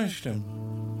astonished him.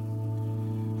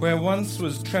 Where once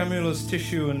was tremulous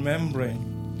tissue and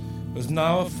membrane, was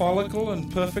now a follicle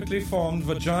and perfectly formed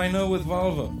vagina with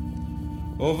vulva,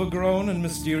 overgrown and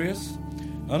mysterious,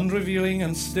 unrevealing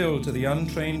and still to the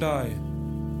untrained eye.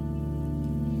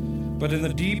 But in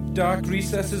the deep, dark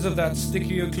recesses of that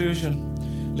sticky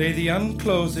occlusion lay the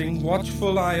unclosing,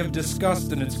 watchful eye of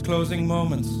disgust in its closing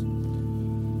moments,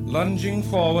 lunging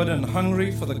forward and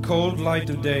hungry for the cold light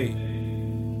of day.